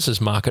 the Genesis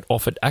Market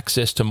offered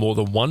access to more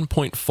than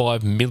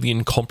 1.5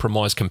 million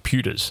compromised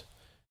computers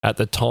at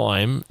the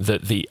time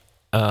that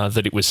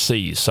that it was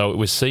seized. So it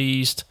was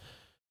seized.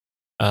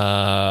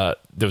 There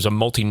was a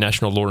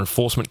multinational law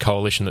enforcement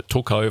coalition that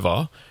took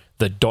over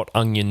the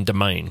 .onion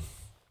domain.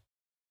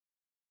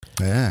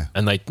 Yeah.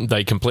 And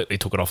they completely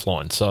took it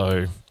offline.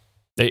 So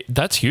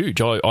that's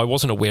huge. I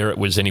wasn't aware it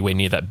was anywhere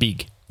near that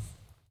big.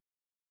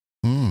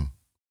 I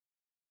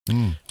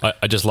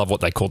just love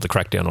what they called the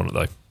crackdown on it,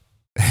 though.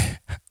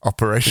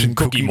 Operation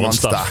Cookie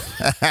Monster.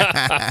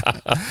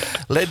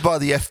 Led by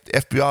the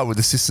FBI with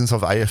assistance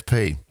of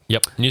AFP.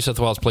 Yep. New South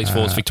Wales Police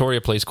Force,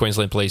 Victoria Police,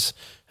 Queensland Police,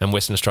 and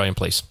Western Australian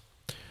Police.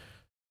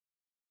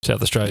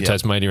 South Australia,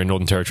 Tasmania, and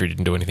Northern Territory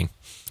didn't do anything.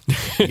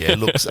 Yeah,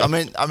 looks. I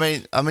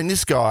mean,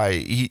 this guy,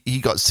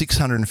 he got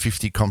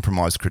 650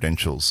 compromised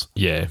credentials.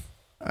 Yeah.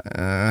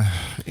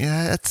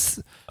 Yeah,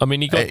 it's. I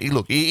mean,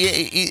 look,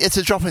 it's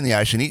a drop in the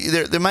ocean.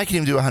 They're making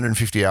him do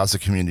 150 hours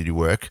of community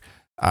work.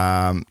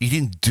 He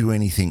didn't do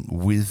anything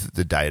with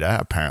the data,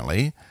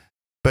 apparently.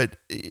 But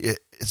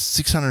it's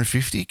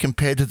 650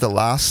 compared to the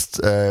last,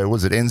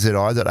 was it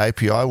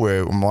NZI.API,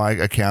 where my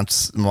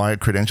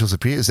credentials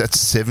appear? Is that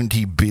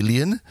 70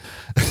 billion?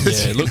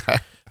 Yeah, look.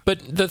 But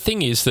the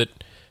thing is that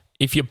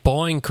if you're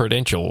buying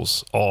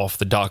credentials off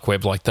the dark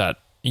web like that,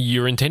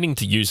 you're intending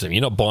to use them.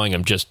 You're not buying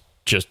them just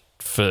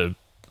for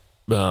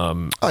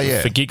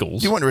for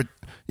giggles. You want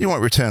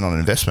return on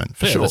investment,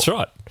 for sure. That's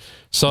right.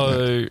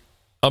 So,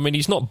 I mean,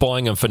 he's not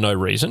buying them for no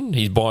reason.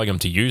 He's buying them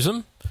to use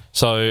them.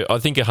 So I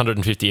think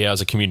 150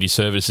 hours of community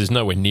service is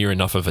nowhere near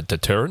enough of a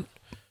deterrent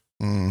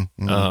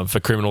for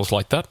criminals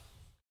like that.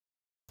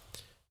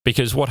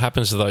 Because what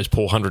happens to those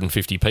poor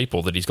 150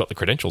 people that he's got the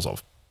credentials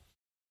of?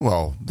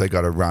 Well, they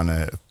got to run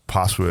a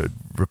password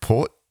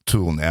report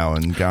tool now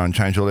and go and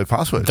change all their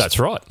passwords. That's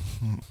right.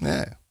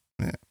 Yeah.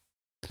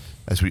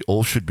 As we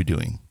all should be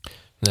doing.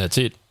 That's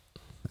it.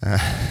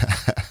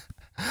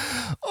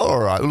 All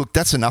right. Look,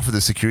 that's enough of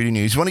the security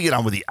news. You want to get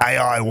on with the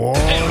AI wars?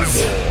 AI wars.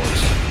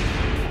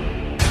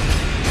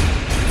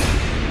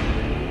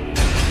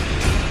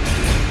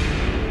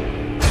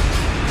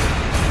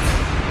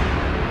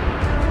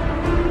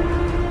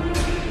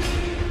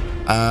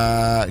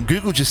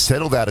 Google just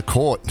settled out of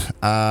court.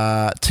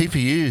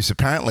 TPUs,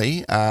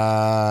 apparently,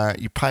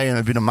 you pay them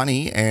a bit of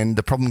money and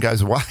the problem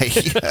goes away.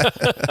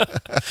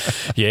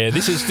 Yeah,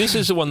 this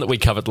is the one that we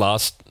covered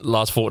last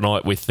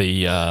fortnight with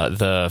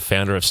the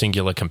founder of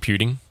Singular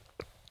Computing.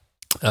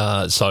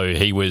 So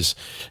he was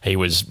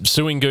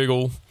suing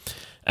Google,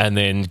 and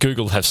then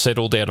Google have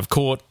settled out of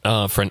court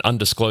for an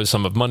undisclosed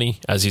sum of money,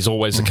 as is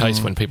always the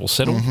case when people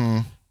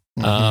settle.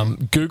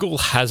 Google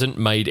hasn't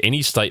made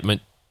any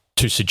statement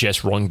to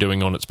suggest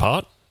wrongdoing on its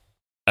part,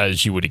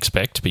 as you would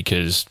expect,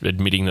 because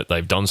admitting that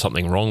they've done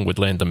something wrong would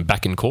land them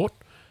back in court.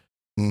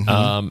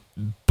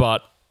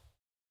 But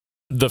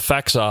the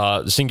facts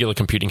are Singular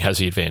Computing has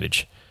the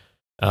advantage.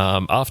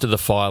 After the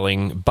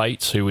filing,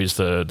 Bates, who is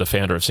the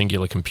founder of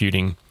Singular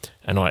Computing,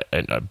 and I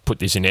put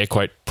this in air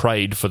quote,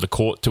 prayed for the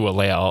court to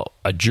allow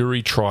a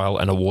jury trial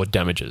and award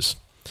damages.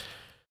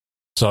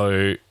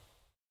 So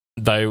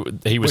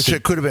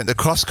it could have been, the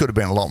cost could have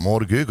been a lot more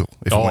to Google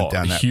if it went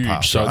down that huge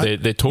path, so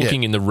right? they're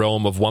talking in the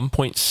realm of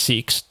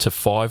 1.6 to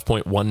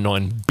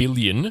 5.19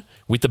 billion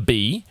with a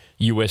B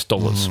US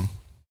dollars.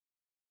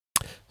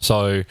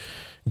 So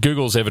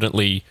Google's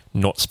evidently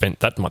not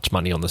spent that much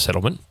money on the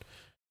settlement,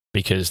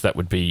 because that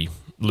would be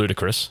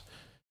ludicrous.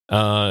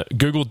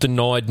 Google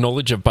denied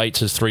knowledge of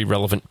Bates's 3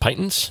 relevant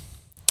patents,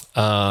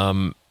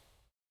 and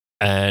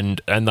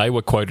they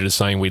were quoted as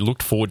saying, "We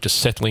looked forward to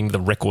settling the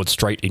record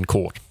straight in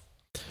court."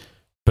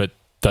 But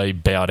they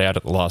bowed out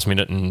at the last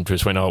minute and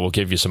just went, "Oh, we'll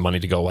give you some money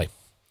to go away."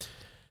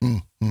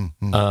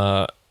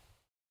 Now,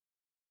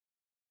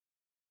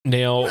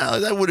 no,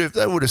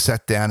 they would have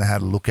sat down and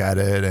had a look at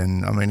it,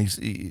 and I mean,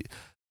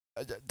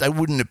 they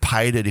wouldn't have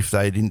paid it if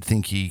they didn't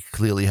think he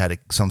clearly had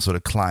some sort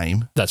of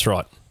claim. That's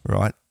right.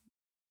 Right.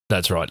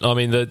 That's right. I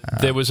mean,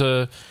 there was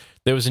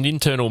an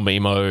internal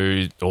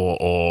memo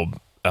or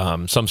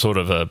some sort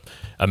of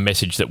a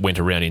message that went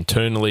around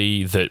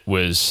internally that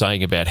was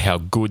saying about how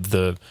good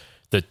the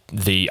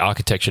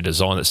architecture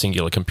design that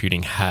Singular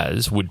Computing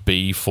has would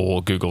be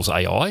for Google's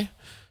AI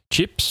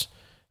chips.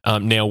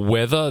 Now,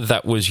 whether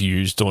that was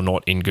used or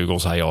not in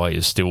Google's AI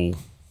is still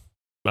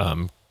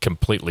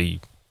completely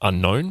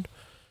unknown.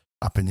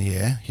 Up in the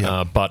air,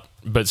 yeah. But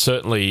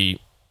certainly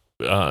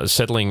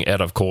settling out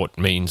of court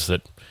means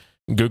that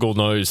Google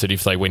knows that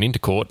if they went into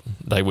court,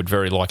 they would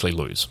very likely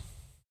lose.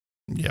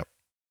 Yep.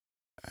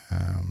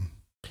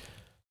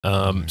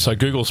 So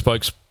Google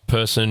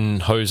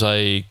spokesperson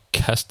Jose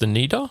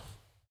Castaneda,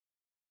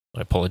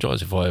 I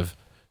apologise if I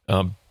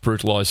have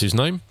brutalised his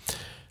name,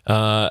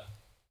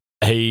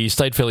 he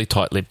stayed fairly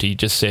tight-lipped. He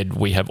just said,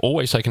 "We have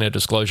always taken our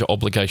disclosure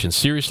obligations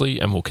seriously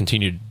and will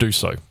continue to do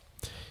so,"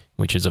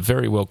 which is a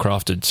very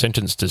well-crafted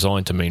sentence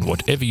designed to mean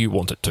whatever you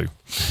want it to.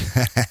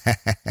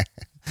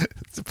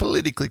 It's a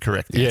politically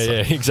correct answer.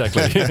 Yeah,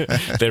 exactly.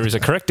 There is a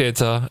correct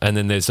answer, and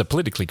then there's a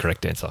politically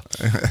correct answer.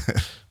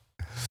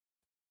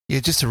 Yeah,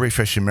 just to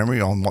refresh your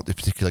memory on what the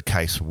particular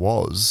case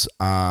was,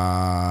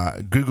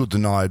 Google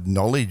denied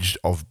knowledge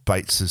of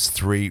Bates's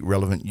 3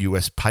 relevant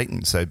US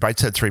patents. So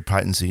Bates had 3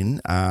 patents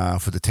in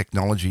for the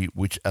technology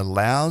which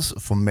allows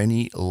for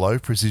many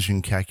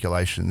low-precision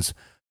calculations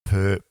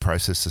per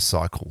processor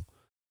cycle.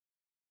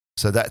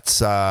 So that's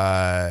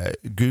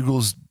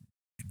Google's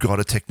got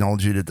a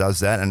technology that does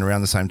that, and around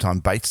the same time,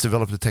 Bates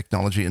developed a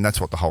technology, and that's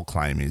what the whole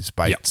claim is.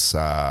 Bates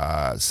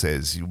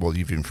says, "Well,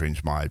 you've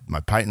infringed my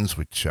patents,"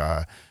 which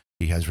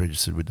he has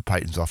registered with the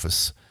Patents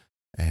Office,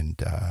 and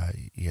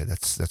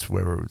that's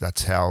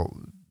how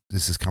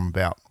this has come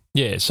about.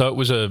 Yeah, so it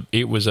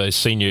was a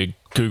senior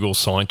Google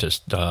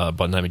scientist by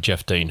the name of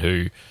Jeff Dean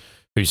who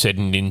said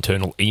in an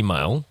internal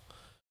email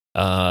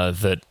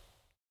that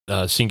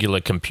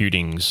Singular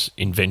Computing's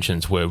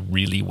inventions were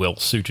really well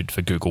suited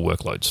for Google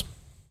workloads.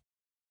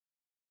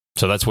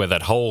 So that's where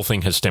that whole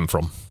thing has stemmed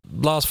from.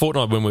 Last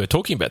fortnight when we were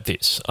talking about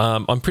this,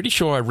 I'm pretty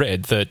sure I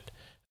read that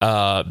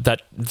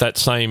that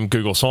same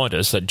Google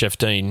scientist, that Jeff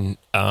Dean,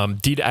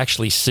 did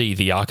actually see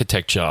the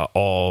architecture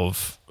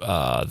of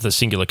the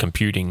singular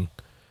computing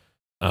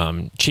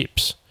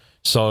chips.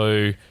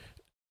 So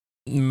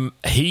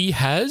he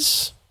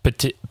has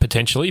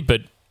potentially,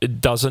 but it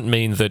doesn't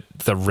mean that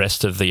the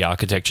rest of the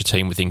architecture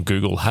team within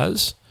Google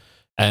has,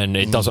 and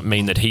it doesn't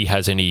mean that he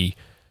has any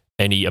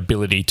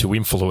ability to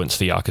influence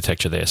the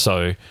architecture there.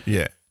 So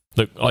yeah,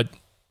 look,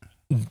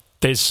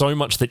 there's so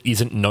much that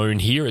isn't known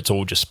here. It's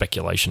all just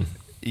speculation.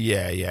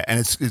 Yeah, and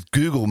it's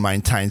Google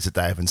maintains that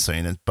they haven't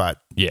seen it,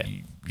 but yeah,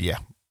 you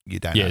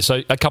don't. Yeah, know.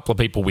 so a couple of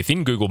people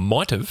within Google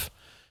might have,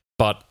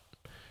 but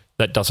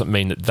that doesn't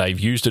mean that they've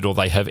used it or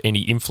they have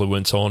any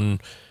influence on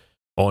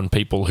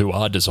people who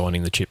are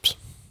designing the chips.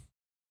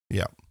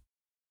 Yeah.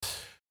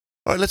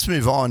 All right, let's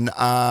move on.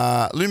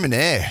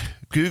 Luminaire.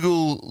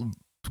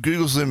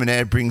 Google's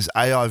Luminaire brings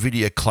AI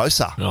video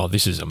closer. Oh,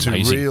 this is to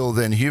amazing. real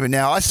than human.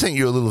 Now, I sent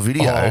you a little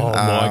video. Oh,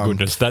 my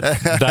goodness.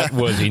 That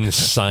was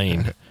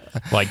insane.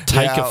 Like,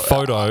 take a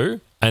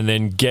photo and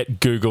then get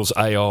Google's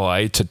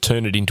AI to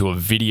turn it into a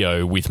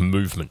video with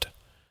movement.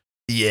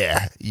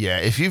 Yeah.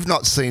 If you've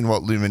not seen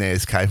what Luminaire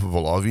is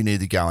capable of, you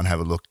need to go and have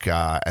a look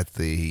at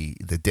the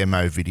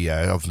demo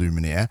video of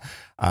Luminaire.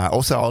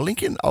 Also, I'll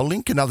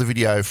link another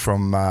video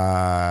from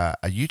a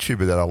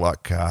YouTuber that I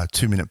like,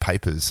 2 Minute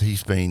Papers.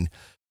 He's been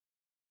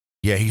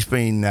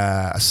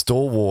a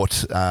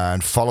stalwart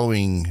and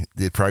following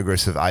the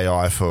progress of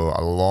AI for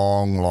a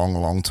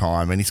long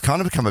time, and he's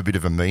kind of become a bit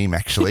of a meme.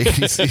 Actually,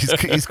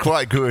 he's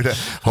quite good.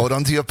 Hold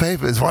on to your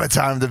papers. What a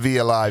time to be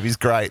alive. He's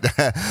great.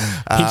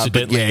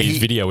 Incidentally, his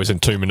video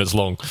isn't 2 minutes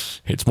long.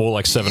 It's more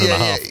like 7.5.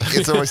 Yeah,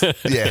 it's always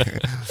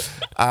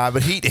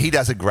but he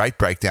does a great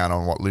breakdown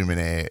on what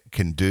Luminaire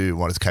can do,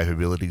 what its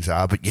capabilities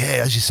are. But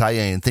yeah, as you say,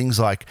 Ian, things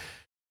like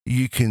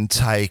you can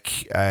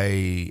take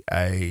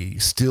a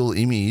still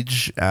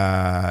image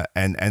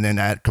and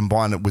then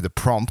combine it with a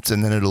prompt,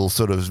 and then it'll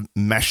sort of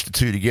mash the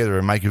two together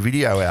and make a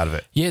video out of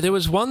it. Yeah, there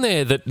was one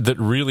there that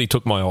really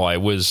took my eye.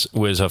 Was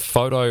a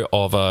photo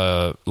of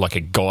a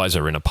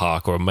geyser in a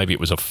park, or maybe it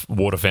was a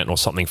water fountain or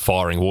something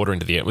firing water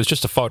into the air. It was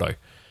just a photo.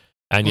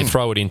 And you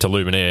throw it into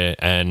Luminaire,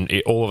 and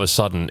all of a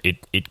sudden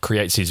it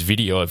creates this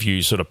video of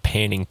you sort of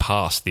panning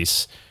past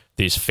this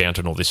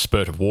fountain or this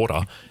spurt of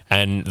water,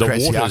 and the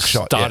water is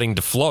starting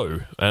to flow.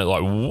 And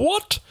like,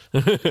 what?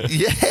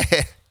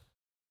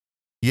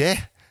 Yeah.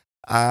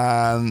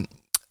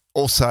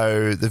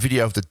 Also, the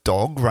video of the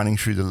dog running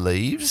through the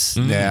leaves.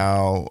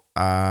 Now,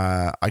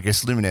 I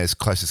guess Luminaire's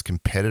closest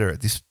competitor at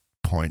this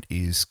point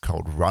is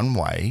called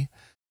Runway.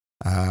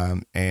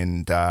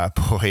 And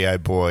boy, oh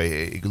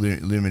boy,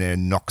 Luminaire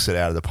knocks it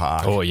out of the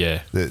park. Oh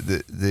yeah,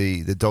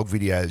 the dog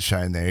video is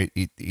shown there.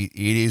 It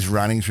is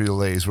running through the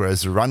leaves,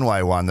 whereas the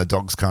Runway one, the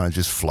dog's kind of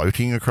just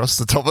floating across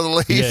the top of the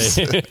leaves.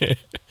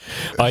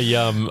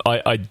 Yeah.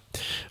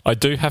 I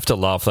do have to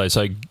laugh though.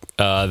 So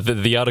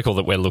the article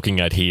that we're looking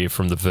at here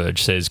from The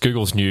Verge says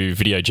Google's new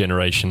video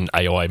generation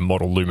AI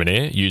model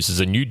Luminaire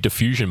uses a new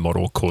diffusion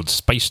model called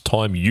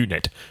Space-Time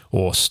U-Net,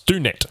 or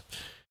StuNet,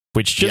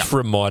 which just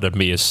reminded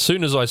me, as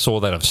soon as I saw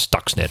that, of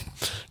Stuxnet.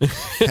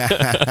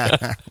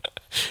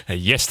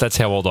 Yes, that's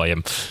how old I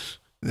am.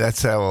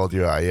 That's how old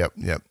you are, yep.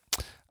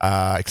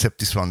 Except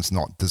this one's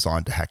not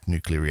designed to hack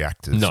nuclear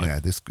reactors. No.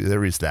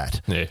 There is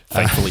that. Yeah,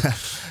 thankfully.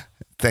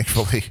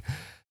 Thankfully.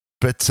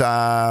 But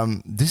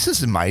this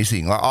is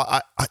amazing.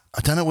 I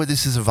don't know where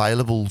this is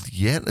available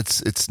yet.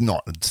 It's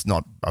not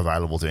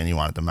available to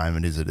anyone at the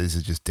moment, is it? Is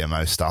it just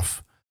demo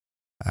stuff?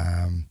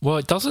 Well,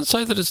 it doesn't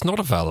say that it's not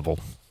available.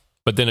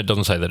 But then it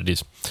doesn't say that it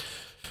is.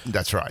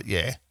 That's right,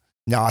 yeah.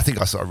 No, I think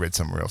I read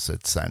somewhere else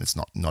that's saying it's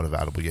not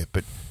available yet.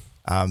 But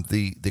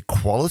the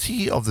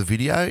quality of the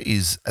video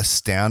is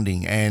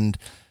astounding, and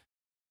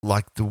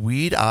like the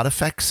weird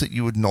artifacts that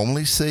you would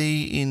normally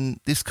see in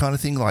this kind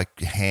of thing,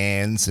 like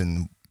hands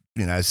and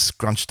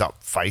scrunched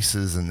up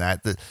faces and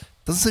that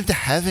doesn't seem to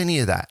have any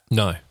of that.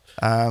 No.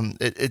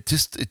 It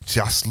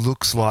just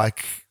looks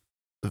like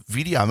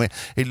video. I mean,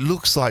 it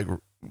looks like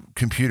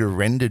computer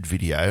rendered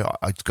video.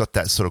 It's got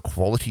that sort of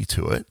quality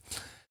to it,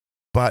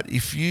 but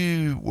if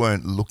you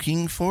weren't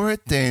looking for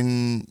it,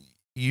 then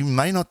you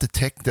may not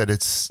detect that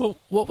it's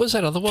what was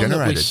that other one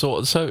generated. That we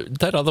saw? So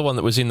that other one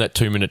that was in that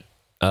 2 minute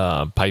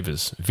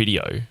Papers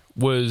video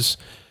was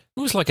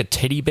like a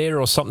teddy bear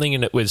or something,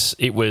 and it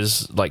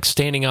was like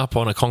standing up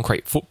on a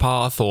concrete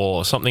footpath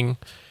or something,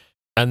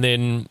 and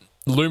then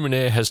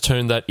Luminaire has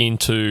turned that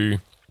into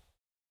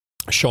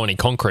shiny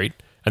concrete,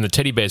 and the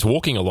teddy bear's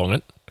walking along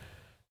it.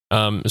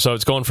 So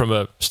it's gone from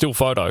a still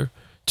photo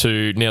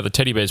to now the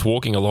teddy bear's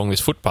walking along this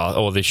footpath,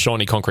 or this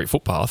shiny concrete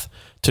footpath,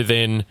 to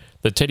then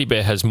the teddy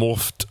bear has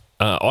morphed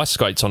ice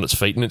skates on its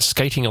feet and it's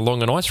skating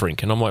along an ice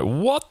rink. And I'm like,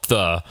 what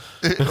the?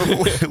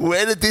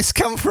 Where did this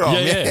come from?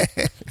 Yeah.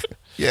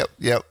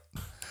 Yep.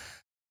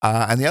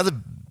 And the other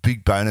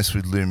big bonus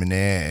with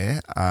Luminaire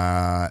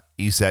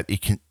is that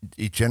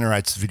it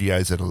generates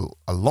videos that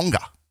are longer.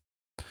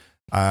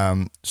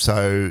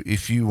 So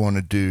if you want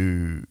to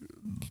do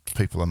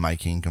people are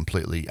making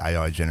completely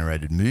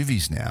AI-generated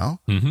movies now,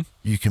 Mm-hmm.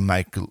 you can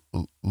make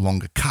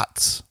longer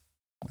cuts,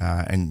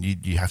 and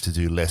you have to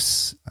do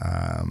less,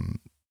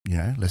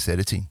 less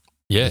editing,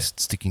 Yeah. less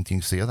sticking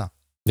things together.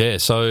 Yeah,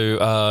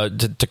 so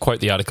to quote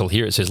the article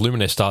here, it says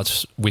Luminaire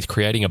starts with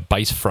creating a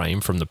base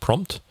frame from the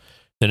prompt.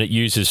 Then it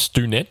uses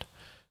StuNet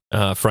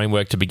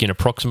framework to begin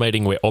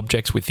approximating where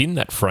objects within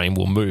that frame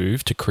will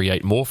move to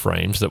create more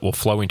frames that will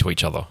flow into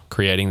each other,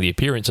 creating the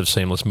appearance of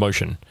seamless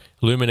motion.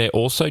 Luminaire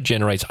also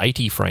generates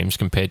 80 frames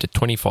compared to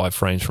 25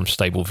 frames from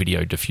Stable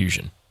Video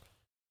Diffusion.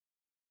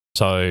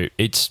 So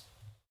it's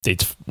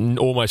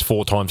almost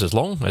 4 times as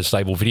long as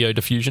Stable Video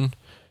Diffusion.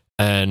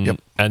 And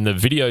the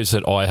videos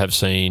that I have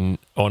seen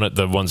on it,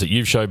 the ones that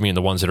you've showed me and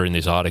the ones that are in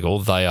this article,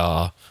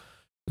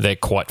 they're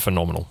quite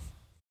phenomenal.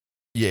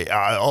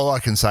 Yeah, all I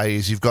can say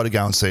is you've got to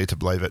go and see it to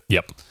believe it.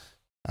 Yep.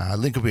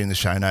 Link will be in the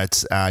show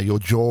notes. Your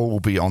jaw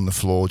will be on the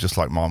floor just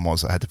like mine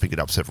was. I had to pick it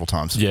up several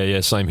times. Yeah,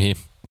 same here.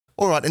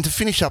 All right, and to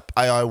finish up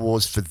AI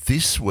Wars for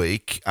this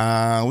week,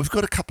 we've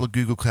got a couple of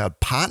Google Cloud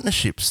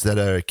partnerships that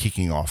are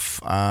kicking off.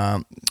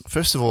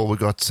 First of all, we've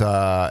got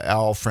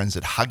our friends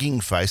at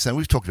Hugging Face, and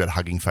we've talked about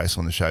Hugging Face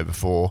on the show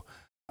before,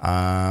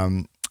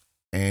 and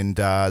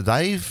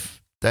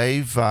they've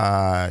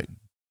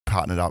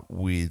partnered up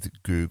with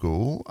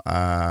Google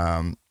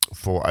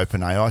for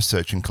OpenAI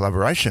search and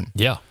collaboration.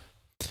 Yeah.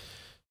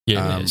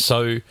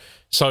 So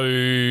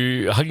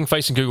Hugging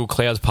Face and Google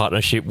Cloud's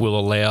partnership will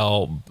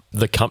allow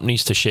the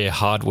companies to share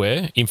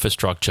hardware,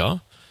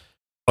 infrastructure,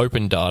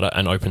 open data,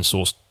 and open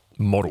source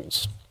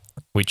models,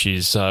 which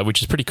is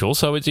pretty cool.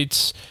 So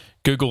it's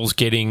Google's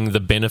getting the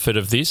benefit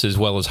of this, as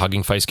well as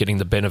Hugging Face getting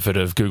the benefit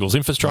of Google's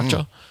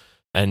infrastructure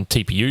and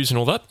TPUs and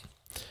all that.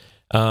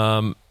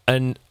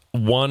 And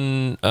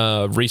one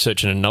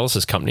research and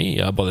analysis company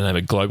by the name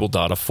of Global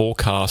Data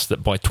forecast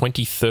that by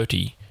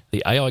 2030,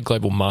 the AI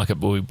global market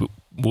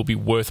will be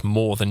worth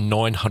more than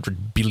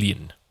 900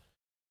 billion,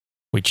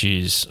 which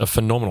is a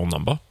phenomenal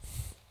number.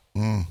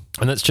 And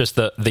that's just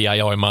the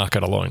AI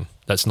market alone.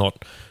 That's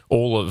not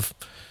all of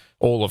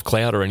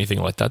cloud or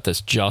anything like that.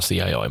 That's just the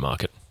AI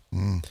market.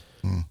 And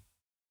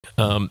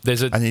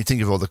you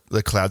think of all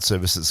the cloud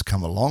services that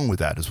come along with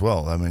that as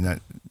well. I mean,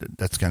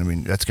 that's going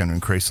to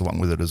increase along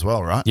with it as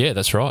well, right? Yeah,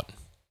 that's right.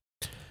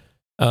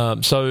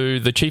 So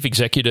the chief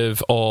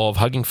executive of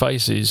Hugging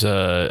Face is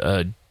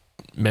a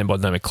man by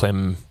the name of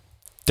Clem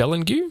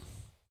Delangue.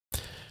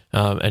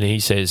 And he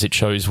says it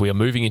shows we are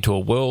moving into a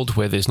world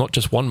where there's not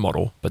just one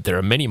model, but there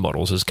are many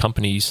models as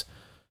companies,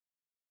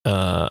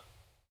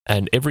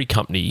 and every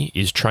company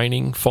is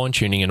training,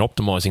 fine-tuning, and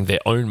optimizing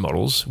their own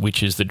models,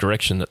 which is the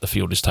direction that the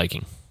field is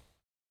taking.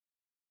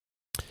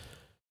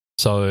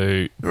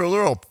 So they're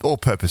all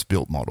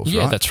purpose-built models,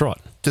 yeah, right? that's right.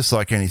 Just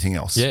like anything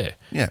else. Yeah.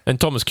 And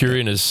Thomas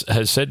Kurian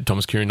has said,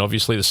 Thomas Kurian,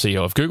 obviously the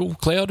CEO of Google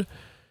Cloud,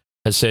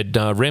 has said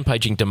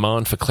rampaging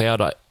demand for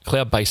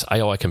cloud-based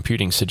AI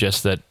computing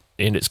suggests that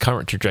in its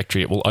current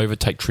trajectory, it will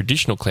overtake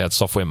traditional cloud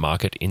software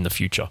market in the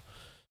future,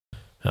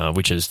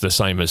 which is the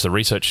same as the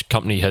research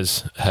company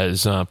has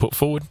put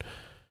forward.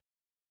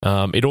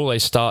 It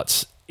always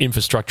starts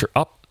infrastructure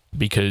up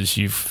because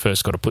you've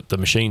first got to put the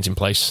machines in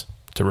place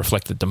to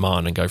reflect the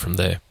demand and go from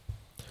there.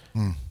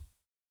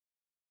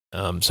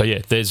 So yeah,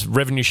 there's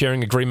revenue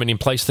sharing agreement in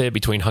place there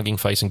between Hugging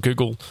Face and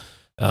Google.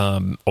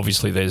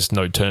 Obviously, there's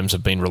no terms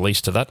have been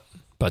released to that,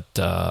 but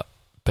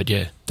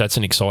yeah, that's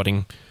an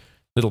exciting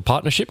little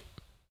partnership.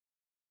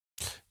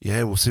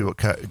 Yeah, we'll see what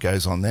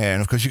goes on there.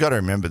 And of course, you got to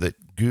remember that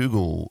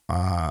Google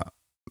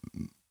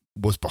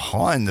was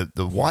behind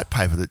the white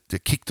paper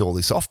that kicked all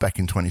this off back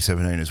in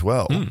 2017 as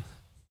well,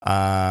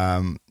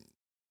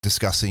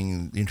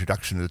 discussing the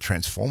introduction of the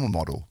transformer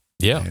model.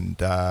 Yeah, and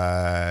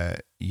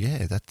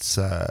that's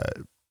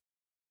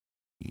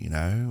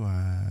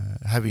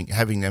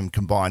having them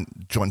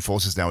join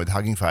forces now with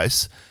Hugging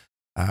Face.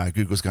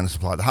 Google's going to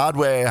supply the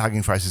hardware.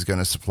 Hugging Face is going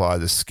to supply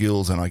the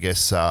skills and I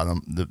guess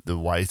the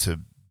way to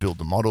build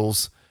the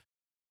models.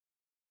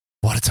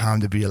 What a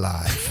time to be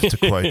alive, to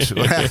quote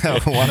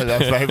one of our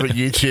favourite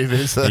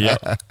YouTubers.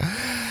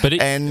 But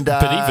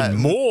even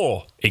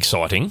more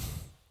exciting,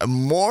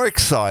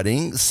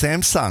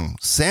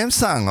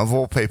 Samsung of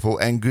all people,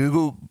 and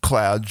Google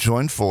Cloud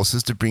joined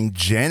forces to bring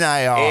Gen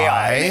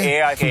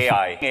AI,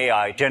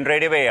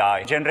 generative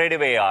AI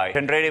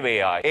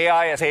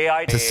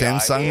to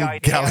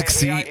Samsung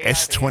Galaxy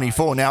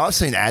S24. Now I've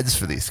seen ads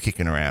for this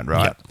kicking around,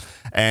 right? Yep.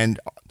 And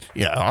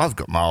I've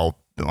got my old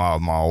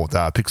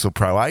Pixel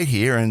Pro 8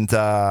 here, and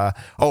I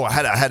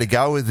had to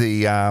go with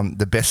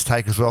the best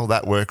take as well.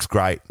 That works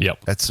great.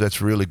 Yep,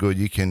 that's really good.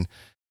 You can.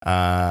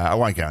 I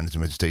won't go into too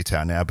much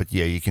detail now, but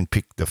yeah, you can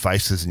pick the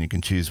faces and you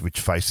can choose which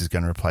face is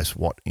going to replace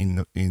what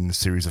in the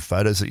series of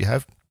photos that you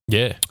have.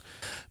 Yeah.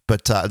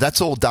 But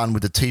that's all done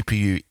with the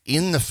TPU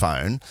in the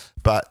phone.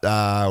 But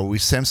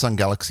with Samsung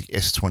Galaxy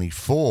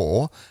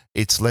S24,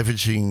 it's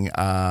leveraging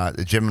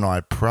the Gemini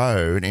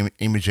Pro and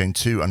Imagen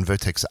 2 and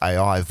Vertex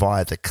AI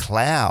via the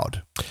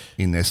cloud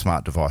in their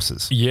smart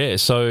devices. Yeah,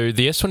 so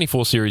the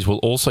S24 series will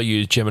also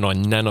use Gemini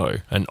Nano,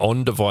 an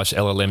on-device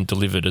LLM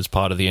delivered as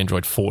part of the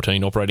Android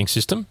 14 operating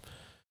system.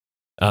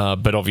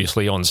 but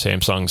obviously on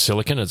Samsung's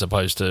silicon as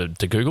opposed to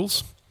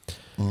Google's.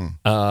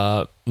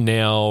 Now,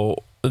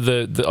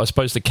 I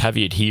suppose the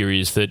caveat here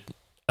is that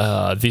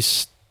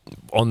this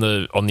on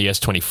the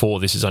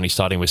S24, this is only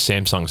starting with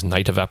Samsung's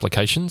native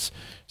applications.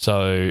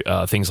 So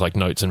things like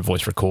Notes and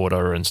Voice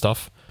Recorder and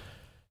stuff.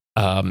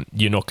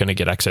 You're not going to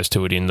get access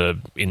to it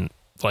in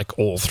like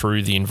all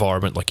through the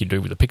environment like you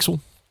do with the Pixel.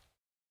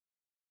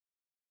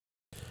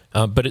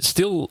 But it's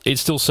still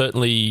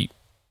certainly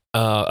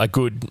a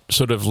good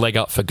sort of leg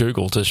up for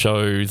Google to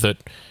show that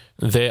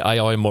their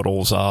AI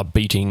models are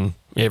beating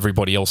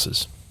everybody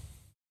else's.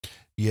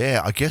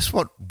 Yeah, I guess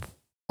where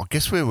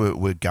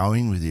we're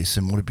going with this,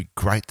 and what would be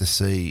great to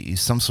see,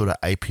 is some sort of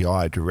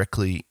API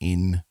directly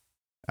in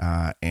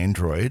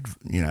Android,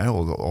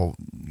 or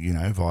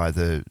via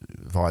the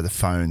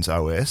phone's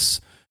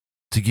OS,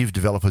 to give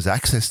developers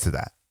access to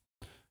that.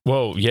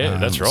 Well, yeah,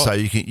 that's right. So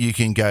you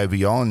can go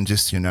beyond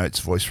just your Notes,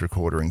 Voice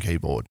Recorder, and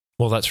keyboard.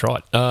 Well, that's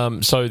right.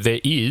 So there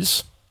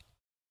is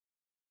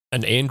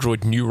an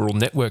Android Neural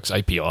Networks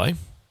API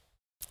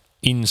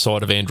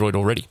inside of Android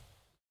already.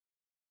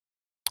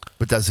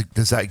 But does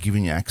that give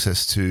you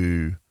access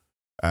to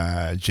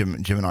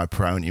Gemini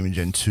Pro and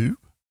Imagen 2?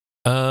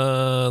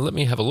 Let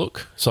me have a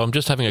look. So I'm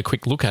just having a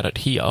quick look at it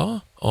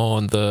here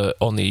on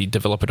the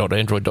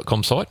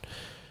developer.android.com site.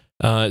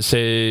 It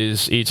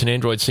says it's an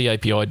Android C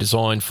API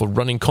designed for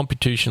running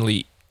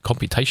computationally,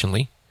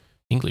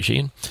 English,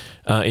 Ian,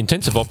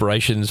 intensive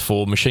operations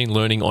for machine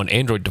learning on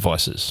Android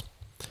devices.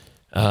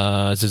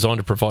 It's designed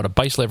to provide a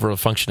base level of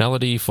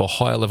functionality for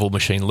higher level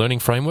machine learning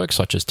frameworks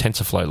such as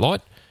TensorFlow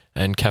Lite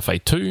and Caffe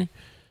 2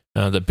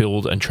 that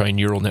build and train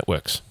neural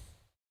networks.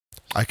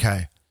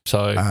 Okay.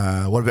 So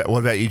what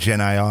about your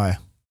Gen AI?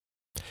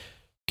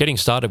 Getting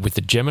started with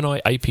the Gemini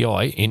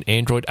API in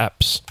Android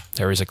apps.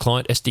 There is a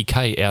client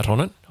SDK out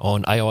on it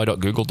on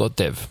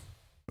ai.google.dev.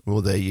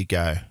 Well, there you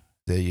go.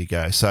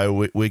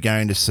 So we're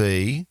going to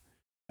see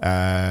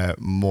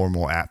more and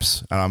more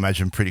apps, and I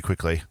imagine pretty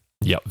quickly.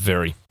 Yep,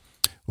 very.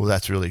 Well,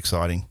 that's really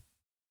exciting.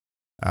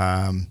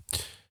 Pixel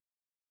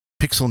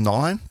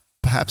 9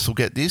 perhaps will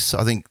get this.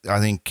 I think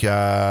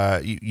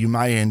you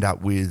may end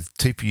up with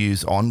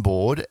TPUs on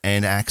board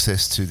and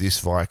access to this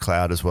via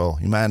cloud as well.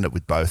 You may end up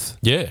with both.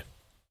 Yeah.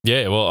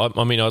 Well,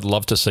 I mean, I'd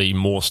love to see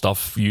more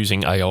stuff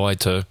using AI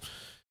to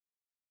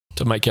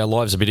make our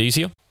lives a bit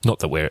easier. Not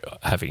that we're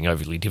having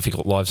overly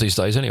difficult lives these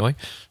days, anyway.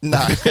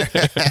 No.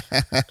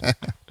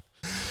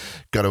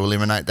 Got to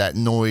eliminate that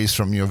noise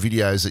from your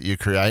videos that you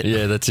create.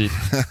 Yeah, that's it.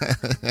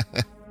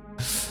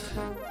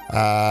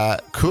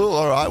 Cool.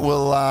 All right.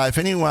 Well, if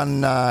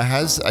anyone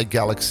has a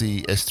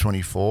Galaxy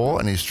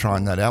S24 and is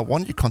trying that out, why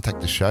don't you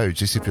contact the show,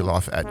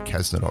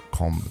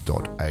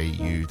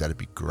 gcplife@kasna.com.au. That'd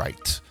be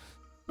great.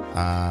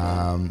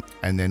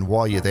 And then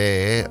while you're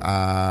there,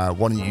 why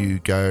don't you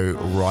go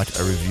write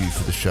a review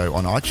for the show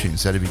on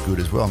iTunes? That'd be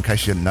good as well, in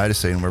case you didn't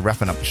notice it, and we're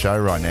wrapping up the show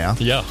right now.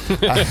 Yeah.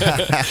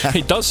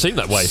 It does seem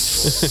that way.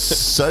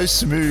 So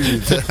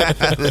smooth.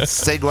 The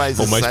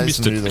segues are so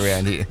smooth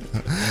around here.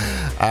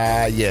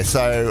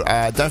 So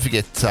don't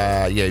forget,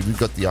 we've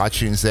got the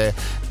iTunes there.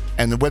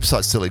 And the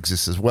website still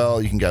exists as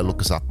well. You can go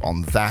look us up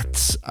on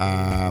that.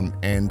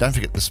 And don't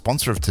forget, the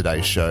sponsor of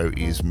today's show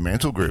is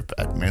Mantle Group.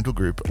 At Mantle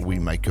Group, we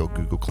make your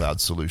Google Cloud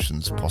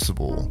solutions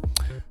possible.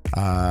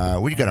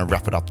 We're going to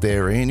wrap it up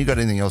there, Ian. You got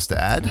anything else to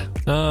add?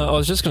 I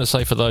was just going to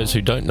say, for those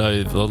who don't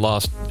know, the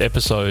last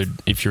episode,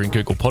 if you're in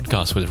Google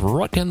Podcasts, was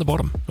right down the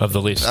bottom of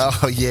the list.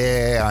 Oh,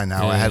 yeah, I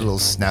know. Yeah. I had a little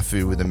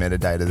snafu with the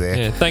metadata there.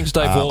 Yeah, thanks,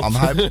 Dave Wolf. I'm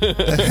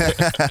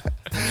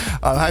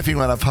hoping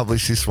when I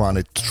publish this one,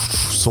 it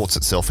sorts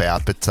itself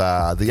out. But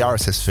the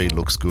RSS feed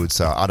looks good,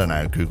 so I don't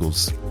know.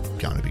 Google's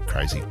going to be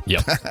crazy.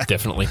 Yeah,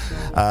 definitely.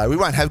 We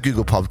won't have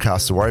Google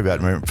Podcasts to worry about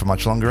for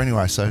much longer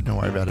anyway, so don't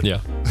worry about it. Yeah.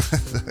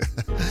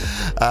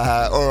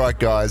 All right,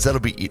 guys, that'll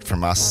be it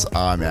from us.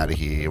 I'm out of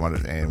here,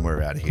 and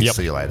we're out of here. Yep.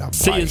 See you later.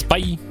 See you.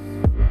 Bye.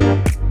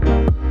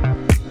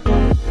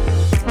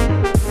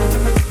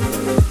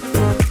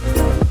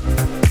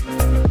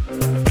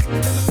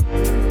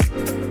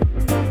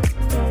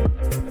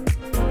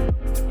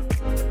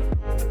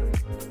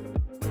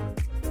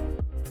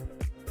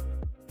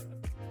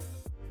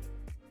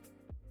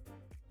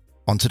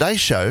 On today's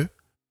show,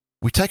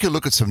 we take a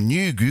look at some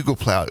new Google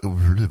Cloud.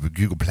 On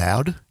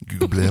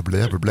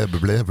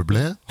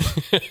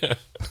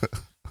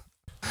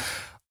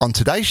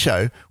today's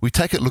show, we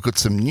take a look at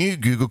some new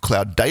Google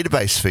Cloud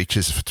database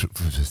features.